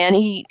 And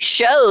he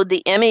showed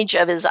the image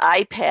of his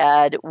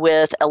iPad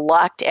with a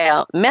locked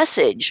out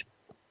message.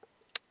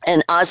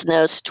 And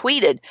Osnos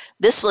tweeted,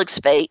 "This looks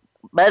fake,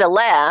 but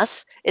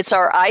alas, it's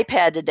our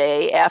iPad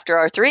today after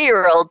our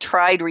 3-year-old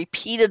tried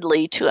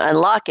repeatedly to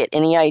unlock it.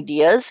 Any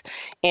ideas?"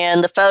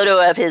 And the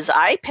photo of his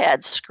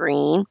iPad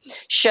screen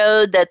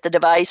showed that the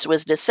device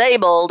was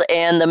disabled,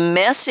 and the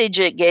message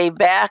it gave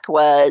back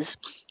was,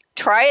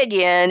 "Try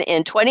again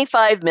in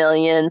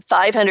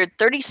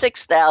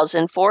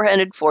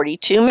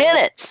 25,536,442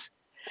 minutes."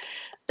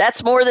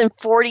 That's more than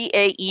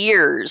 48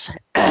 years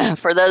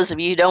for those of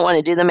you who don't want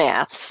to do the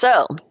math.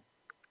 So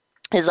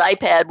his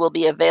iPad will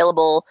be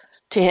available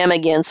to him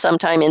again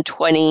sometime in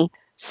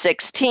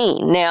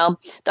 2016. Now,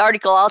 the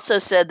article also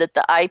said that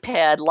the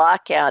iPad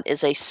lockout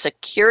is a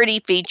security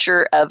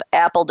feature of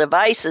Apple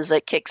devices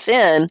that kicks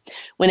in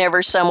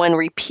whenever someone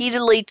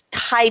repeatedly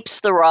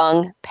types the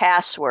wrong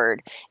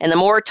password. And the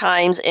more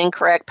times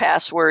incorrect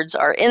passwords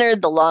are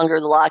entered, the longer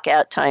the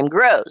lockout time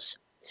grows.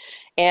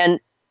 And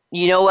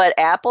you know what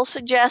Apple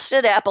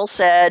suggested? Apple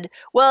said,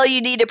 well,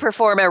 you need to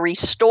perform a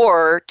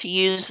restore to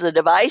use the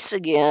device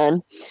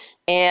again,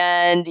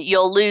 and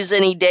you'll lose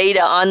any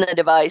data on the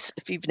device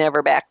if you've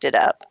never backed it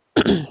up.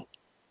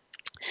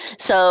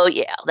 So,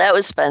 yeah, that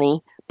was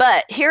funny.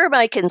 But here are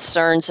my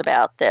concerns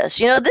about this.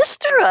 This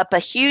threw up a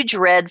huge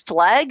red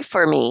flag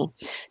for me.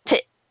 To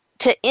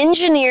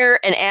engineer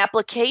an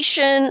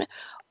application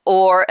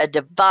or a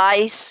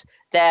device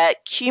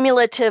that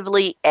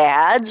cumulatively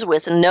adds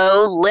with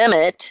no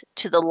limit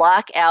to the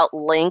lockout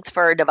length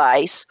for a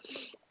device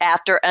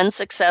after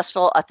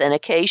unsuccessful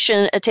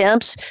authentication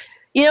attempts.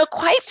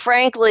 Quite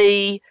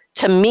frankly,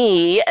 to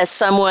me, as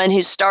someone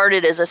who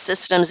started as a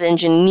systems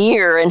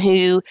engineer and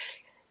who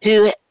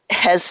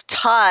has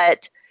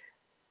taught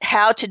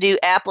how to do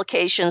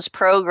applications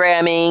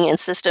programming and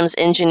systems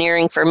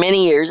engineering for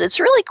many years,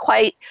 it's really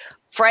quite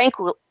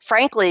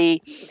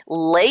frankly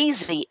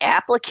lazy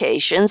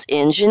applications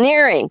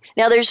engineering.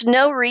 Now, there's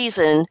no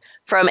reason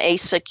from a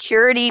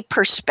security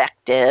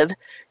perspective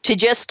to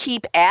just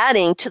keep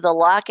adding to the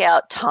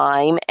lockout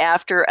time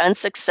after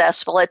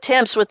unsuccessful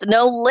attempts with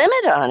no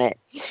limit on it.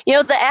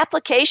 The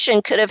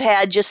application could have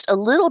had just a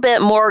little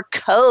bit more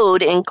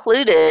code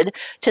included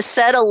to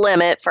set a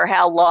limit for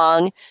how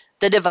long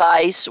the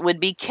device would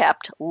be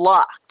kept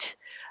locked.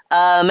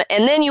 And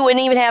then you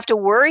wouldn't even have to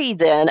worry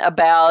then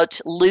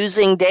about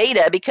losing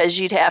data because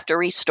you'd have to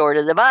restore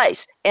the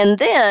device. And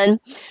then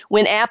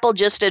when Apple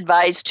just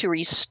advised to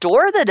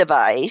restore the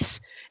device,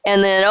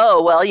 and then,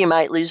 you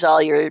might lose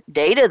all your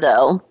data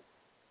though.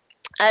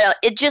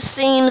 It just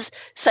seems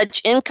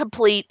such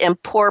incomplete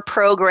and poor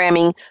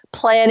programming,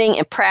 planning,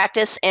 and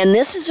practice. And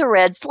this is a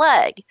red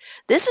flag.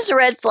 This is a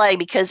red flag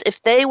because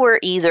if they were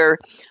either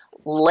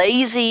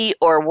lazy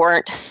or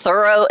weren't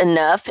thorough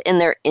enough in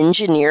their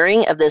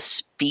engineering of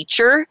this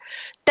feature,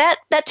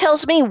 that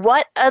tells me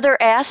what other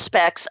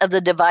aspects of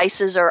the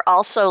devices are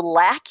also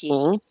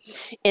lacking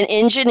in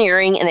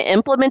engineering and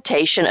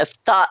implementation of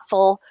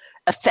thoughtful,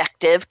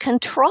 effective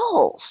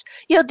controls.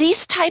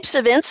 These types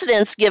of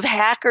incidents give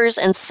hackers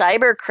and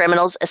cyber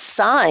criminals a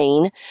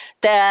sign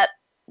that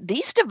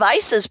these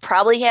devices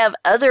probably have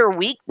other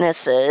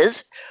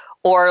weaknesses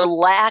or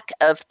lack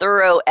of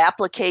thorough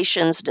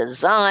applications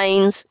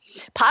designs,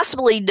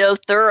 possibly no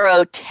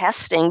thorough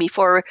testing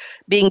before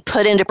being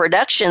put into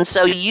production.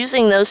 So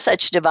using those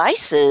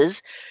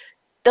devices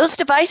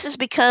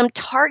become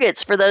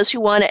targets for those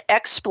who want to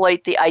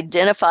exploit the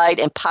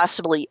identified and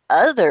possibly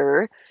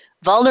other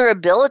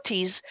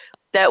vulnerabilities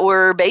that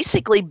were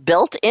basically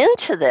built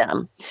into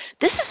them.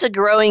 This is a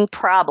growing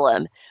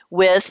problem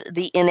with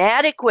the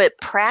inadequate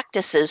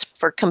practices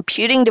for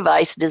computing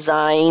device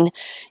design,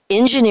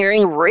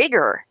 engineering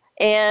rigor,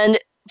 and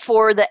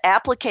for the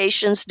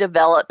applications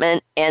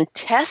development and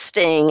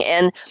testing,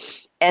 and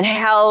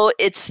how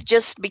it's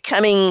just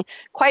becoming,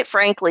 quite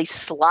frankly,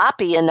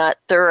 sloppy and not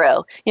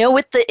thorough.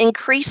 With the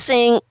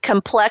increasing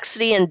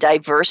complexity and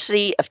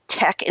diversity of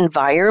tech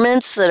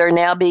environments that are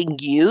now being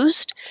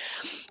used,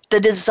 the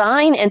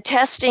design and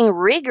testing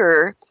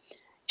rigor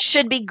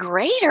should be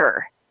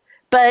greater.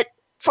 But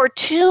for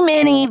too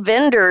many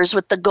vendors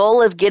with the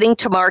goal of getting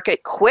to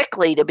market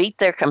quickly to beat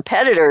their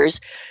competitors,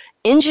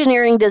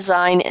 engineering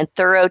design and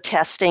thorough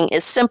testing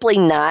is simply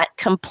not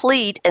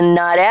complete and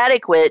not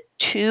adequate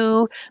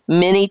too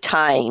many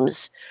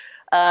times.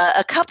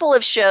 A couple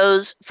of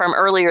shows from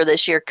earlier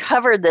this year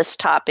covered this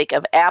topic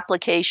of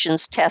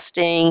applications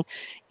testing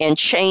and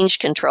change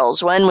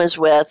controls. One was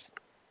with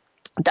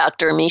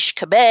Dr. Amish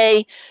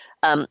Kabay.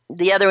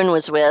 The other one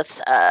was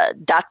with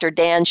Dr.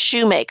 Dan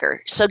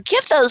Shoemaker. So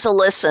give those a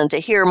listen to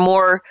hear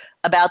more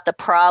about the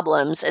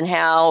problems and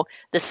how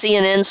the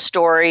CNN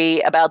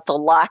story about the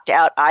locked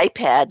out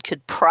iPad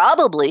could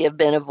probably have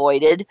been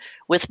avoided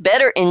with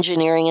better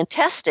engineering and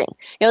testing.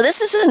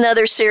 This is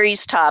another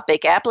series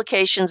topic,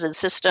 applications and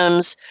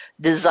systems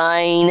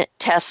design,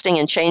 testing,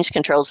 and change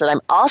controls, that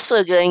I'm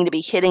also going to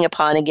be hitting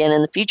upon again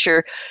in the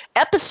future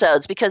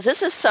episodes, because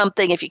this is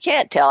something, if you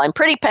can't tell, I'm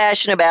pretty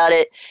passionate about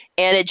it,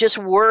 and it just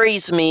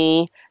worries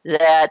me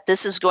that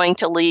this is going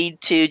to lead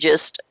to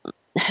just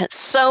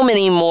so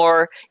many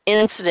more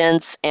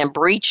incidents and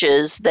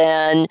breaches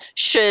than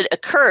should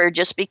occur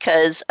just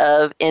because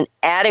of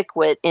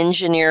inadequate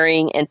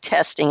engineering and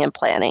testing and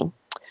planning.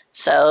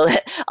 So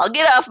I'll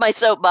get off my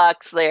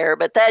soapbox there,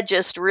 but that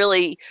just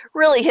really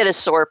hit a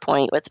sore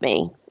point with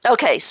me.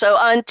 Okay, so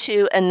on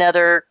to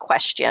another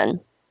question.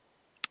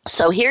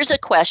 So here's a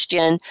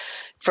question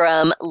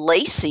from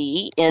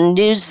Lacey in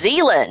New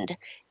Zealand.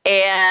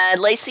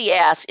 And Lacey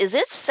asks, is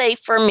it safe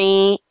for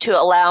me to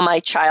allow my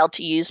child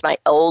to use my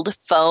old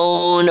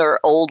phone or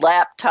old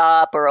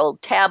laptop or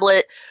old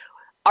tablet?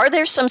 Are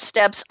there some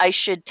steps I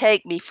should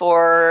take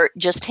before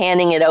just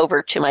handing it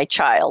over to my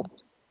child?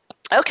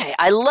 Okay,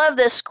 I love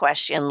this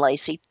question,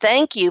 Lacey.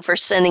 Thank you for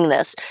sending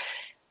this.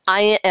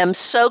 I am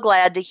so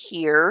glad to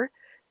hear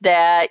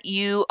that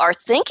you are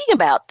thinking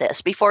about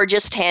this before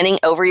just handing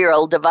over your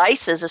old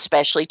devices,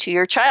 especially to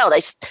your child.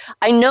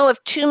 I know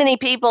of too many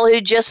people who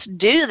just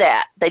do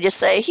that. They just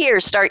say, here,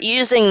 start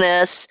using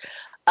this,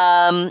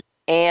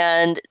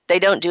 and they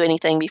don't do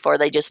anything before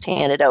they just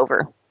hand it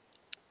over.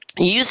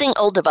 Using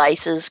old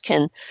devices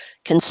can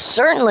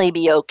certainly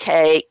be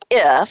okay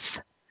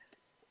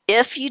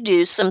if you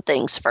do some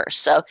things first.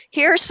 So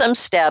here are some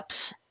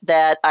steps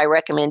that I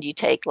recommend you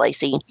take,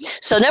 Lacey.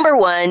 So number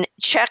one,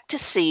 check to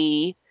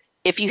see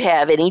if you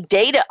have any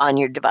data on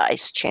your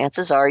device.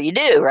 Chances are you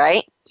do,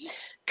 right?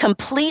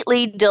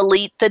 Completely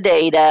delete the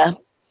data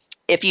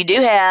if you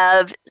do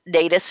have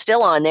data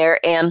still on there.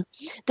 And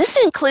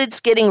this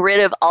includes getting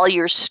rid of all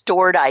your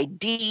stored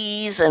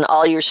IDs and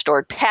all your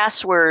stored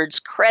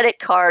passwords, credit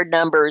card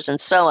numbers, and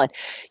so on.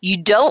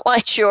 You don't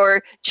want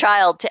your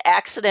child to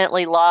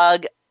accidentally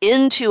log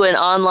into an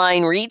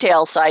online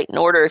retail site and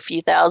order a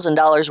few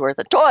 $1,000s worth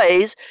of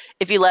toys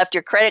if you left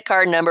your credit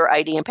card number,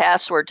 ID, and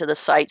password to the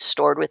site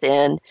stored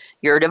within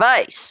your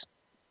device.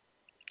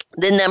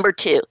 Then number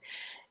two,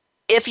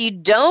 if you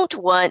don't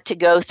want to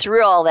go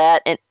through all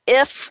that, and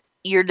if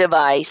your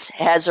device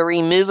has a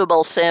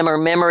removable SIM or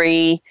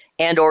memory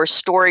and or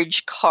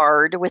storage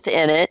card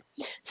within it,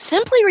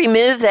 simply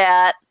remove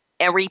that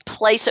and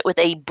replace it with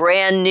a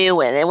brand new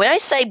one. And when I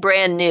say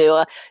brand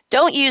new,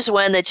 don't use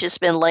one that's just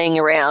been laying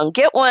around.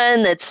 Get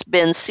one that's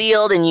been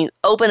sealed and you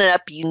open it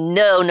up, you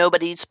know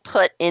nobody's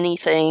put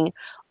anything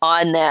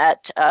on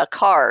that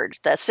card,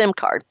 that SIM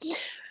card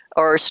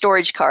or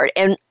storage card.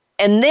 And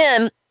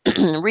then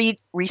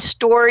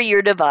restore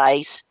your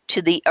device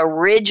to the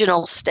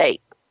original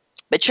state.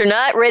 But you're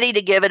not ready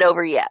to give it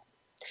over yet.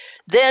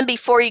 Then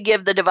before you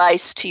give the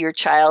device to your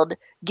child,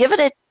 give it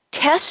a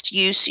test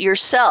use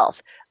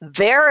yourself.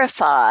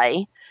 Verify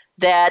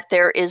that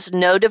there is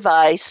no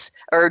device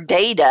or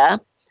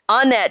data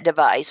on that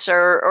device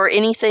or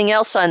anything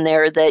else on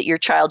there that your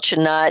child should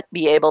not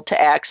be able to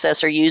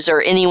access or use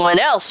or anyone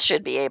else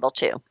should be able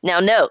to. Now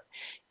note,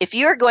 if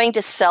you're going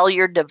to sell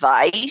your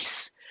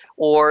device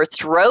or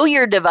throw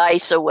your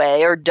device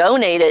away or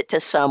donate it to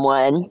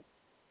someone,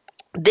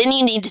 then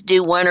you need to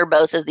do one or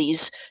both of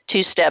these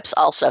two steps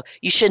also.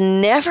 You should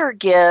never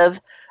give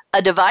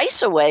a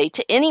device away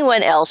to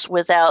anyone else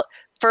without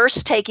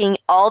first taking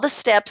all the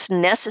steps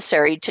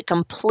necessary to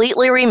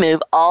completely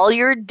remove all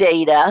your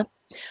data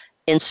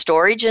in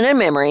storage and in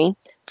memory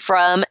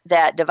from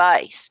that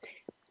device.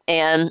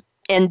 And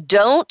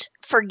don't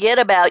forget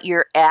about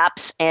your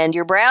apps and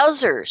your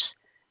browsers.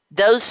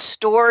 Those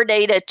store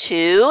data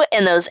too,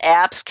 and those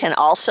apps can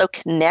also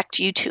connect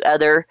you to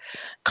other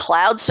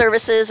cloud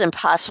services and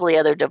possibly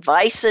other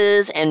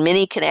devices, and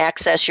many can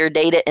access your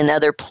data in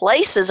other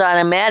places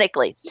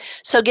automatically.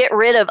 So get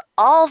rid of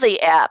all the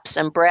apps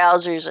and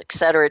browsers,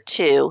 etc.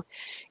 too.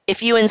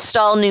 If you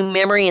install new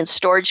memory and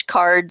storage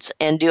cards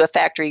and do a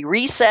factory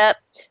reset,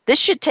 this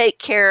should take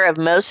care of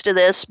most of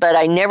this, but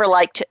I never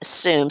like to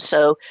assume.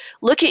 So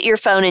look at your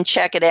phone and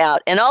check it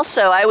out. And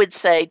also, I would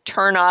say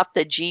turn off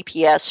the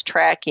GPS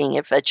tracking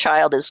if a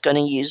child is going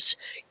to use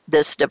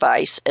this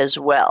device as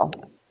well.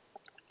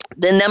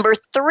 Then number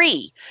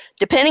 3,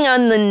 depending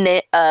on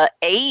the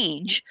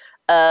age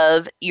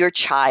of your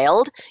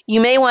child, you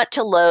may want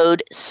to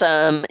load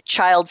some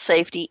child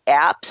safety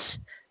apps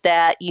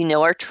that you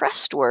know are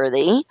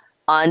trustworthy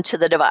onto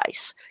the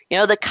device. You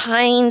know, the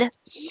kind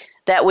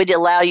that would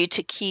allow you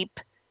to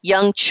keep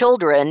young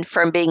children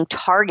from being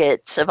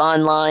targets of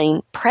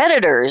online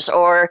predators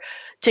or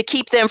to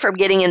keep them from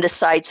getting into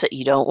sites that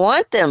you don't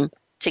want them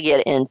to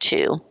get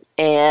into,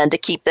 and to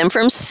keep them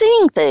from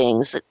seeing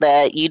things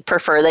that you'd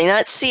prefer they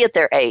not see at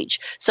their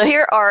age. So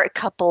here are a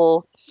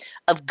couple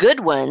of good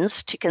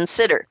ones to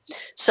consider.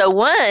 So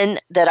one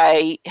that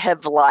I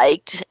have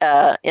liked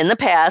in the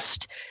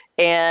past,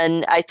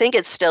 and I think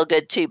it's still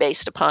good too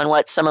based upon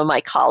what some of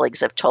my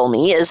colleagues have told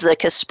me, is the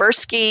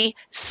Kaspersky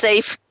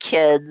Safe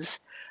Kids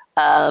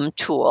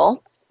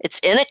tool. It's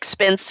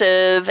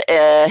inexpensive.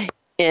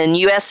 In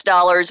US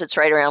dollars, it's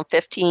right around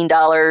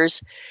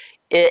 $15.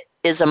 It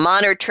is a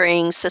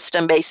monitoring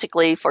system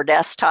basically for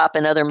desktop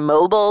and other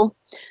mobile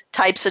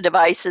types of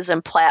devices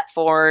and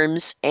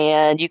platforms,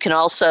 and you can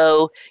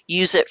also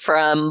use it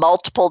from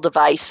multiple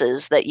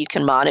devices that you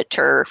can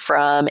monitor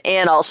from,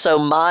 and also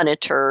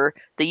monitor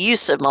the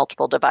use of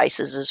multiple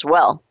devices as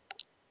well.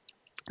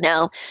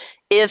 Now,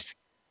 if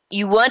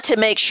you want to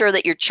make sure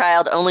that your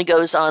child only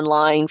goes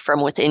online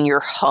from within your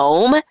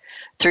home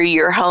through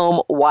your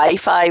home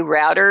Wi-Fi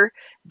router,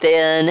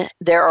 then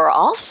there are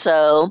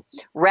also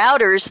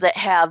routers that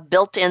have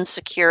built-in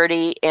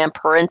security and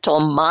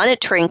parental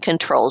monitoring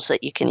controls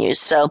that you can use.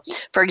 So,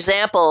 for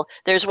example,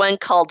 there's one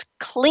called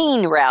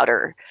Clean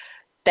Router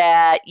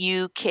that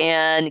you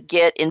can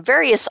get in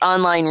various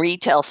online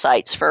retail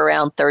sites for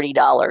around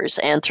 $30.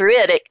 And through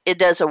it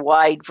does a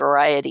wide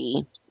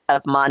variety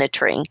of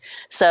monitoring.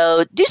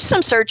 So do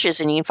some searches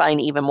and you can find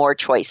even more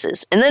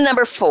choices. And then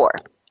number 4,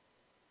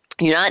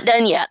 you're not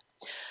done yet.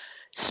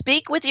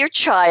 Speak with your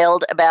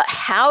child about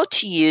how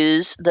to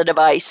use the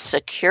device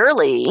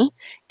securely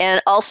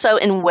and also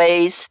in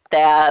ways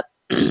that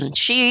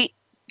she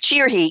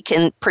or he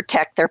can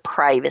protect their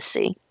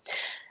privacy.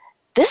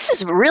 This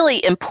is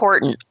really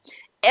important.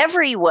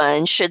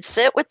 Everyone should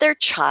sit with their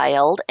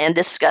child and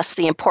discuss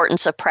the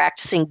importance of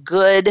practicing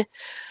good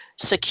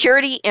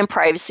security and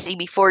privacy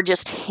before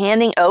just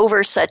handing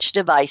over such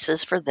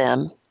devices for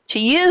them to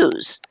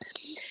use.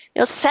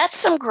 Set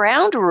some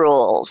ground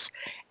rules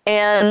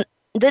and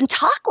then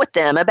talk with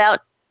them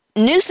about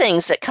new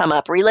things that come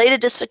up related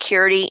to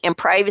security and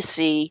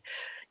privacy.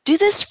 Do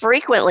this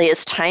frequently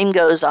as time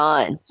goes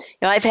on.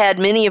 I've had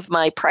many of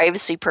my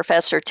Privacy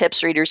Professor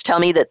tips readers tell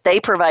me that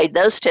they provide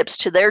those tips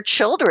to their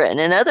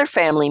children and other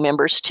family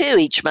members too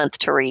each month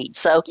to read.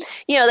 So,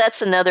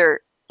 that's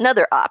another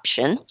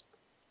option.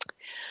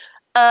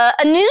 A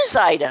news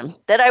item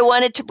that I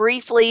wanted to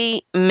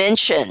briefly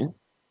mention.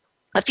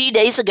 A few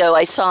days ago,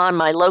 I saw on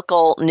my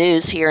local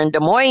news here in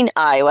Des Moines,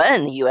 Iowa,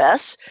 in the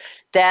U.S.,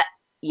 that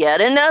yet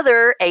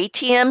another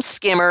ATM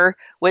skimmer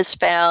was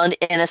found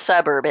in a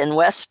suburb in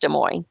West Des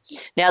Moines.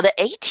 Now, the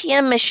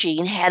ATM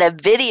machine had a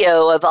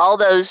video of all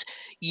those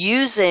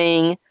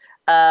using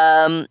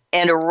and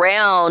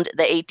around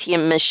the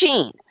ATM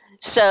machine.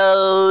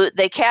 So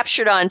they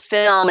captured on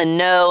film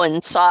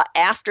and saw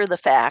after the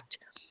fact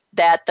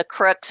that the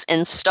crooks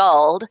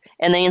installed,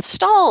 and they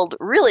installed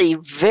really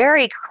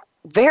very,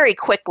 very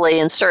quickly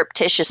and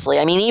surreptitiously.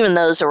 I mean, even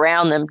those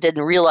around them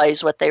didn't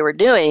realize what they were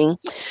doing.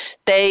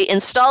 They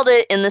installed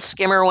it in the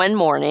skimmer one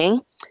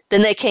morning,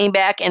 then they came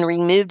back and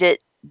removed it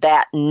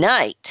that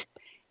night.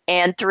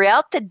 And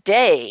throughout the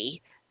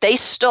day, they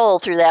stole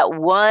through that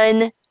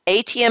one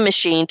ATM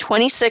machine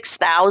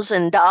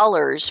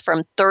 $26,000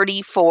 from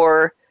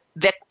 34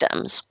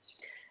 victims.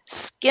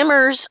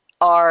 Skimmers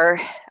are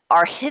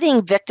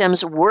hitting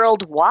victims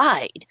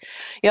worldwide.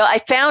 I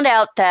found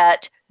out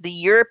that the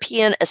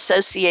European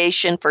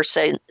Association for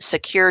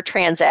Secure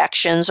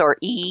Transactions, or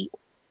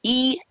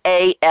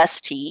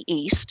EAST,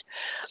 East,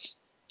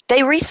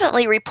 they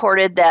recently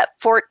reported that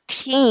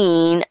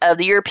 14 of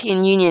the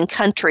European Union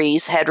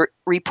countries had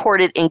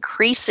reported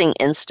increasing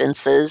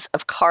instances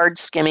of card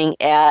skimming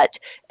at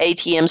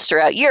ATMs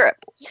throughout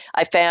Europe.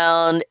 I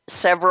found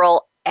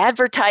several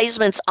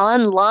advertisements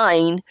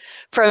online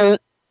from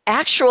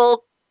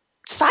actual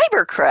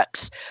cyber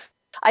crooks.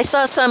 I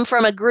saw some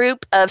from a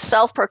group of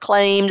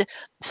self-proclaimed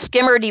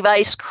skimmer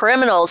device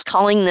criminals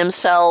calling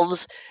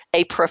themselves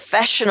a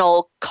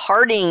professional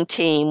carding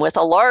team with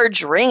a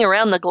large ring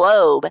around the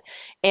globe.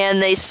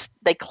 And they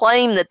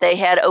claim that they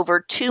had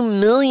over 2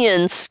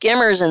 million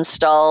skimmers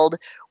installed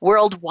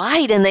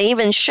worldwide. And they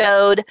even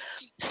showed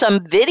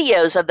some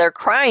videos of their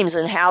crimes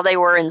and how they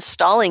were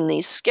installing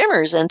these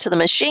skimmers into the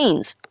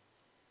machines.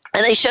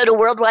 And they showed a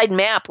worldwide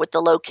map with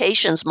the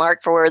locations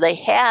marked for where they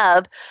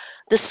have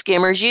the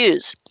skimmers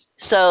used.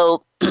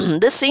 So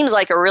this seems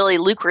like a really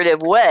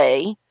lucrative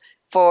way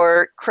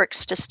for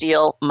crooks to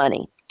steal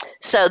money.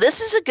 So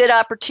this is a good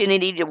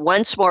opportunity to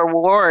once more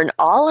warn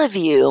all of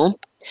you,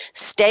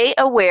 stay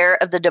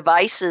aware of the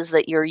devices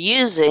that you're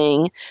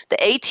using, the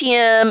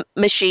ATM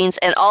machines,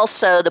 and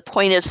also the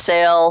point of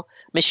sale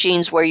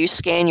machines where you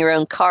scan your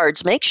own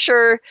cards. Make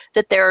sure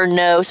that there are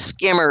no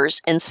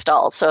skimmers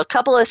installed. So a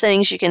couple of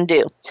things you can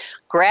do.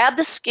 Grab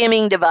the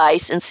skimming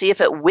device and see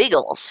if it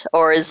wiggles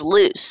or is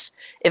loose.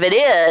 If it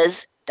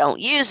is, don't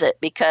use it,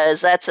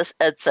 because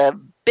it's a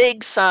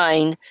big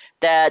sign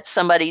that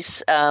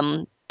somebody's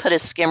put a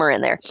skimmer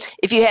in there.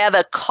 If you have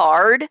a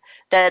card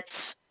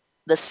that's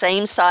the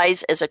same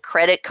size as a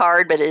credit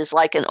card but is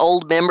like an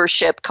old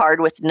membership card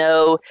with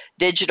no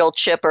digital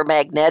chip or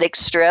magnetic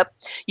strip,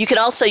 you can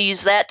also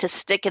use that to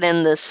stick it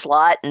in the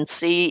slot and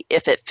see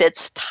if it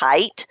fits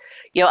tight.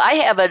 I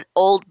have an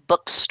old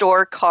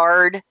bookstore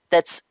card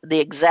that's the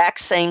exact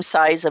same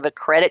size of a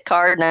credit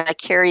card, and I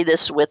carry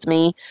this with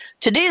me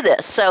to do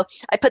this. So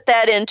I put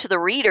that into the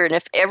reader, and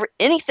if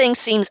anything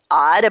seems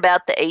odd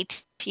about the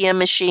ATM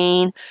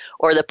machine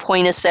or the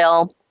point of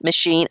sale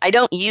machine, I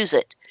don't use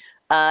it.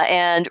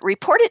 And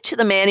report it to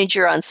the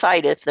manager on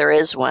site if there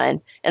is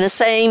one. And the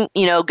same,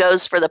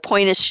 goes for the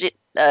point of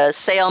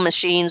sale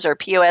machines or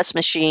POS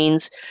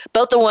machines,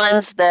 both the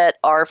ones that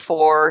are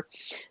for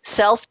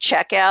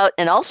self-checkout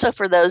and also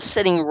for those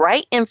sitting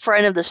right in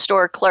front of the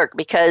store clerk,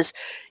 because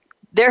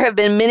there have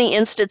been many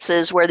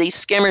instances where these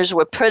skimmers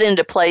were put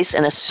into place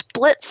in a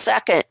split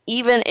second,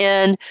 even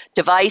in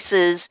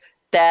devices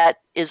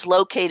that is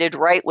located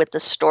right with the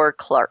store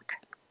clerk.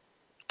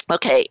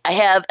 Okay, I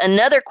have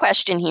another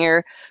question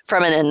here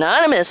from an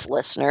anonymous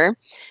listener.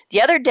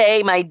 The other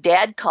day, my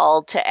dad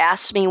called to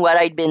ask me what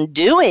I'd been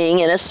doing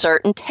in a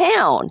certain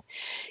town.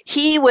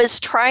 He was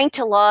trying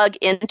to log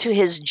into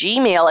his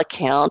Gmail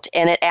account,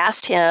 and it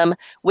asked him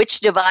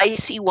which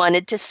device he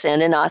wanted to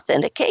send an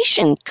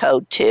authentication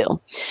code to.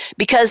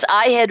 Because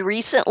I had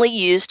recently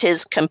used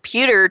his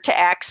computer to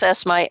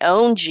access my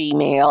own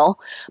Gmail,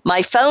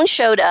 my phone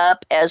showed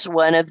up as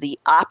one of the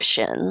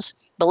options.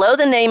 Below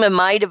the name of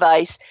my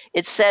device,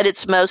 it said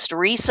its most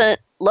recent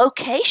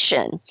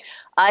location.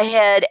 I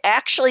had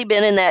actually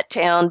been in that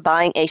town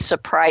buying a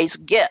surprise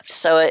gift,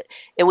 so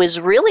it was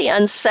really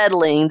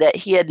unsettling that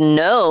he had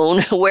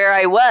known where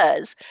I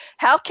was.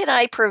 How can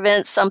I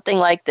prevent something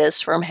like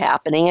this from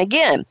happening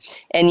again?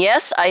 And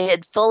yes, I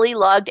had fully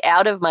logged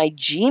out of my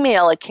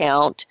Gmail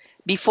account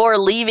before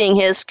leaving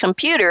his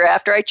computer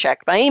after I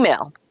checked my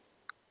email.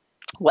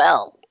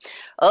 Well,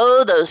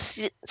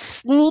 those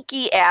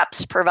sneaky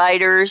apps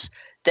providers.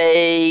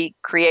 They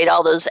create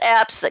all those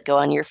apps that go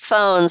on your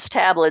phones,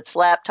 tablets,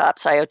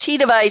 laptops, IoT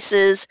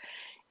devices,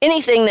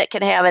 anything that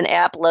can have an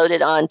app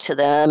loaded onto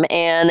them,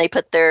 and they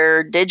put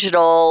their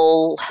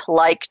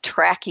digital-like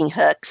tracking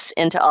hooks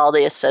into all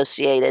the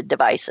associated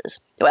devices.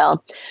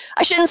 Well,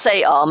 I shouldn't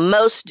say all,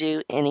 most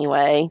do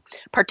anyway,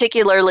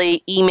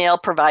 particularly email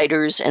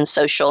providers and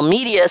social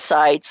media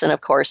sites, and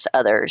of course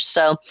others.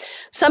 So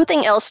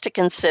something else to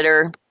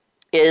consider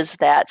is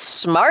that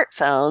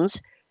smartphones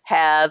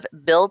have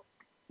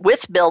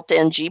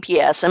built-in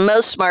GPS, and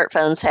most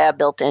smartphones have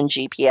built-in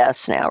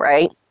GPS now,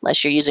 right?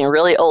 Unless you're using a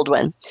really old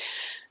one.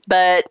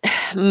 But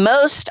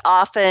most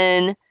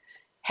often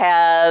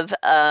have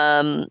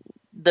the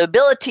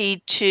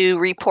ability to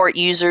report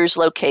users'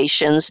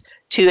 locations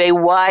to a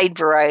wide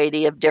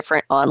variety of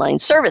different online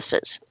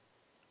services.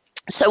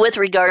 So with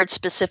regard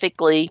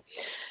specifically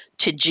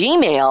to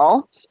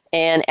Gmail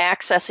and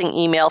accessing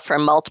email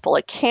from multiple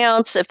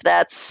accounts,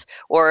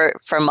 or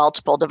from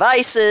multiple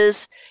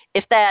devices.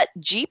 If that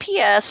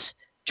GPS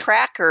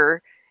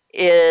tracker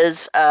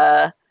is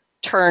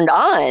turned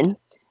on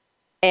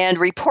and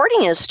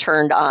reporting is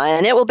turned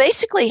on, it will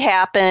basically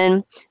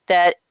happen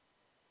that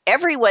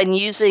everyone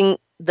using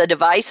the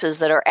devices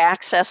that are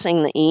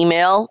accessing the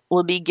email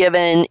will be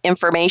given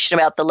information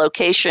about the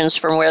locations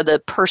from where the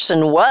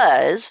person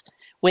was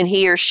when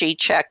he or she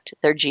checked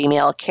their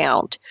Gmail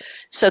account.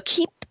 So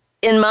keep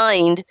in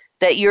mind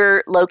that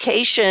your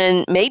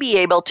location may be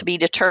able to be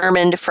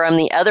determined from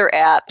the other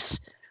apps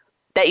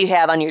that you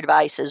have on your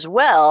device as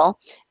well.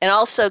 And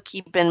also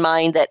keep in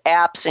mind that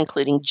apps,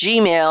 including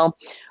Gmail,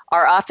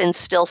 are often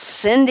still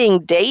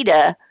sending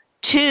data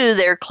to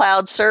their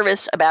cloud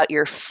service about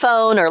your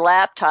phone or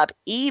laptop,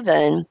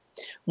 even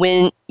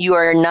when you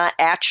are not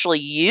actually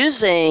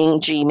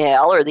using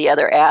Gmail or the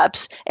other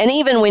apps, and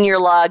even when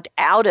you're logged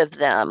out of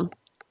them.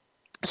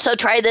 So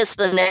try this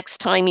the next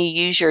time you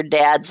use your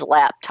dad's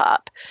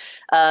laptop.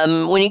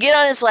 When you get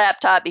on his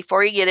laptop,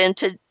 before you get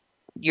into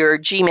your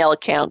Gmail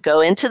account, go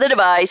into the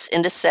device,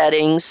 into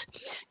settings,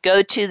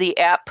 go to the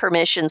app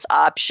permissions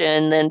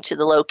option, then to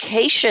the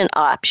location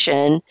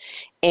option,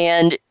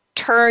 and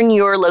turn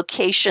your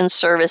location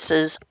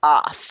services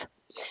off.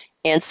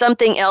 And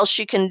something else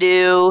you can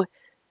do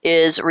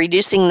is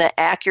reducing the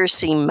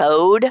accuracy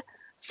mode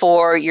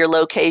for your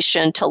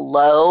location to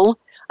low.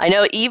 I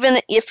know even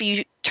if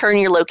you turn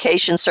your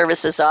location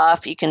services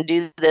off, you can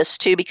do this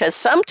too, because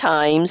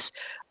sometimes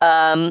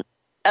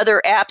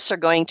other apps are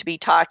going to be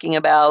talking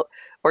about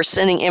or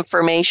sending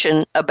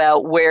information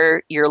about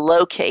where you're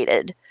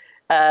located.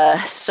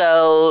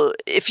 So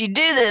if you do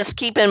this,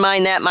 keep in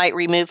mind that might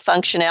remove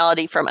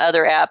functionality from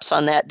other apps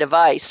on that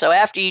device. So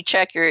after you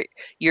check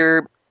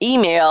your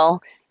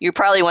email, you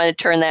probably want to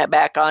turn that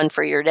back on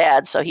for your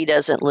dad so he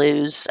doesn't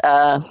lose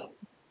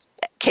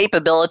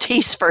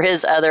capabilities for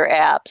his other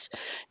apps.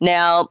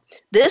 Now,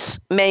 this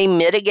may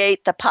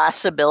mitigate the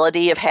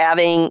possibility of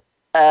having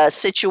a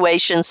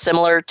situation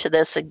similar to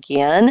this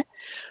again,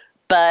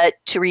 but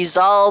to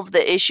resolve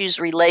the issues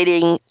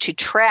relating to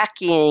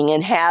tracking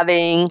and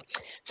having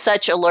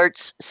such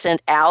alerts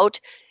sent out,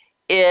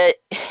 it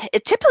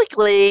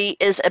typically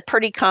is a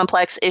pretty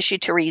complex issue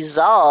to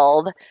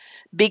resolve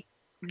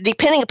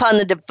depending upon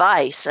the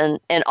device and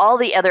all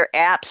the other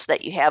apps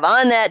that you have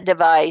on that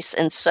device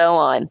and so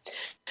on.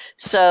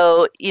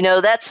 So,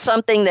 that's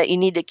something that you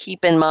need to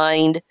keep in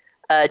mind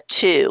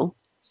too.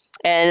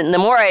 And the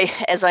more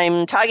as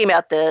I'm talking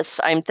about this,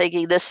 I'm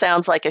thinking this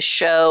sounds like a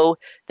show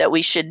that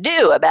we should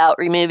do about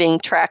removing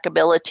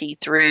trackability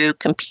through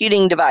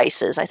computing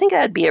devices. I think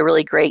that'd be a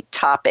really great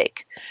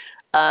topic.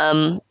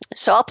 So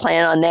I'll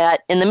plan on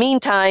that. In the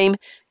meantime,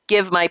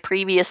 give my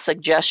previous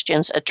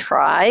suggestions a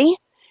try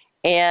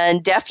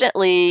and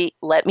definitely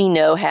let me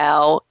know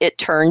how it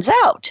turns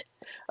out.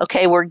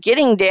 Okay, we're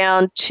getting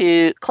down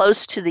to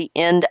close to the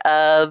end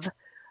of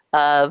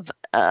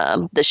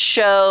the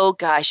show.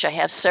 Gosh, I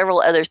have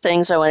several other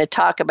things I want to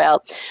talk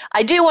about.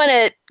 I do want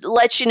to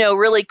let you know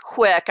really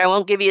quick, I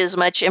won't give you as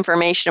much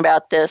information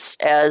about this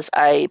as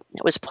I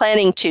was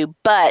planning to,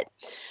 but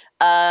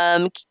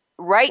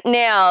right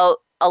now,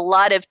 a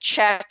lot of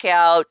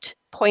checkout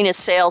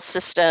point-of-sale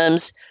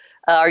systems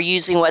are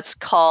using what's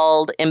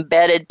called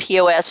Embedded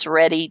POS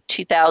Ready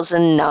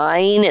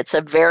 2009. It's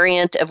a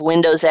variant of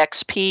Windows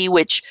XP,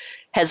 which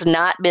has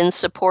not been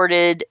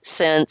supported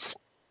since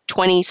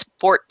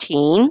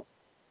 2014.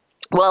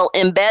 Well,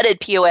 Embedded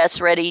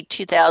POS Ready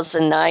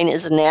 2009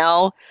 is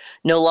now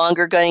no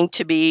longer going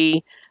to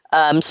be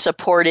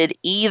supported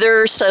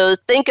either. So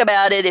think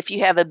about it. If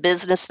you have a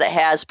business that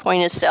has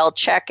point-of-sale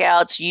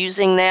checkouts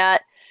using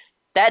that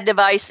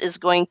device is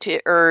going to,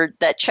 or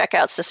that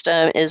checkout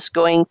system is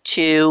going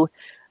to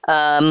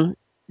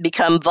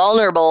become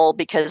vulnerable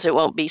because it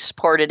won't be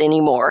supported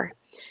anymore.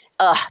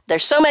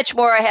 There's so much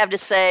more I have to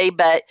say,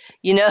 but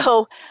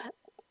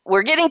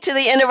we're getting to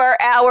the end of our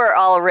hour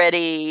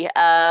already.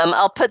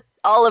 I'll put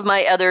all of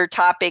my other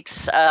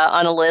topics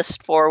on a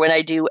list for when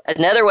I do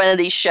another one of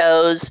these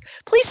shows.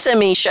 Please send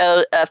me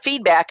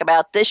feedback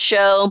about this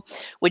show.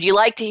 Would you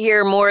like to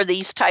hear more of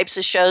these types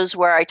of shows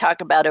where I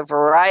talk about a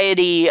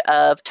variety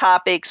of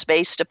topics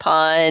based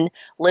upon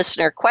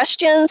listener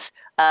questions?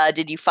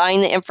 Did you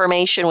find the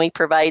information we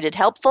provided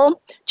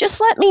helpful? Just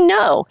let me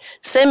know.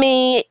 Send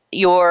me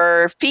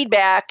your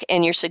feedback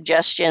and your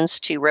suggestions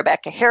to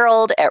Rebecca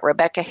Harold at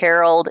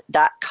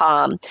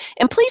RebeccaHarold.com.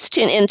 And please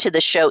tune into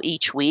the show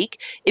each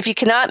week. If you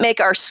cannot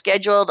make our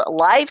scheduled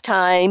live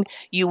time,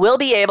 you will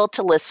be able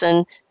to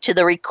listen to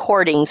the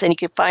recordings. And you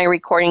can find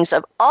recordings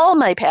of all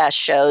my past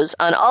shows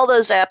on all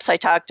those apps I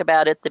talked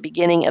about at the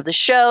beginning of the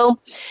show.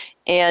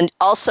 And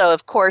also,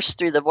 of course,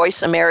 through the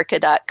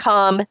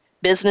VoiceAmerica.com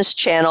Business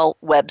Channel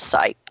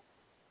website.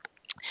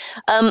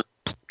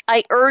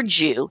 I urge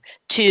you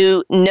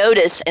to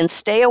notice and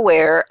stay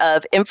aware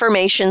of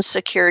information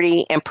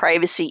security and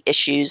privacy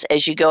issues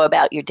as you go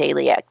about your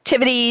daily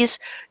activities,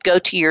 go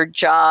to your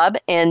job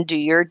and do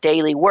your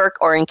daily work,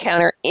 or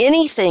encounter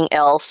anything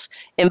else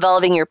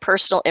involving your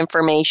personal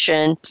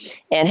information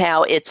and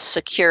how it's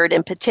secured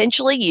and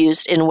potentially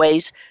used in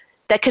ways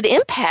that could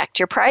impact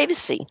your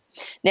privacy.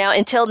 Now,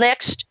 until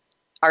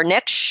our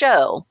next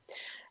show,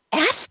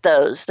 ask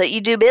those that you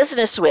do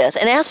business with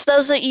and ask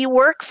those that you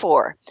work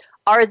for.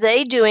 Are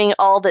they doing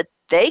all that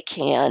they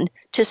can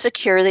to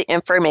secure the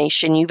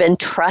information you've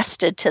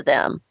entrusted to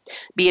them?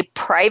 Be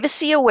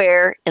privacy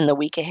aware in the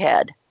week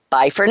ahead.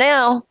 Bye for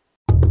now.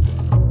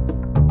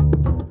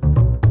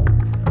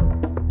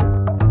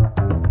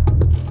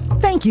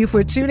 Thank you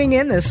for tuning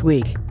in this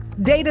week.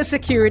 Data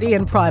Security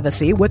and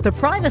Privacy with the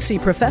Privacy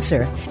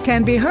Professor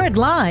can be heard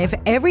live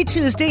every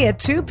Tuesday at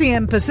 2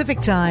 p.m. Pacific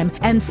Time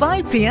and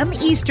 5 p.m.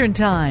 Eastern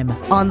Time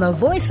on the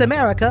Voice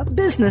America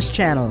Business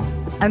Channel.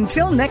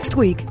 Until next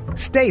week,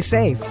 stay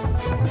safe.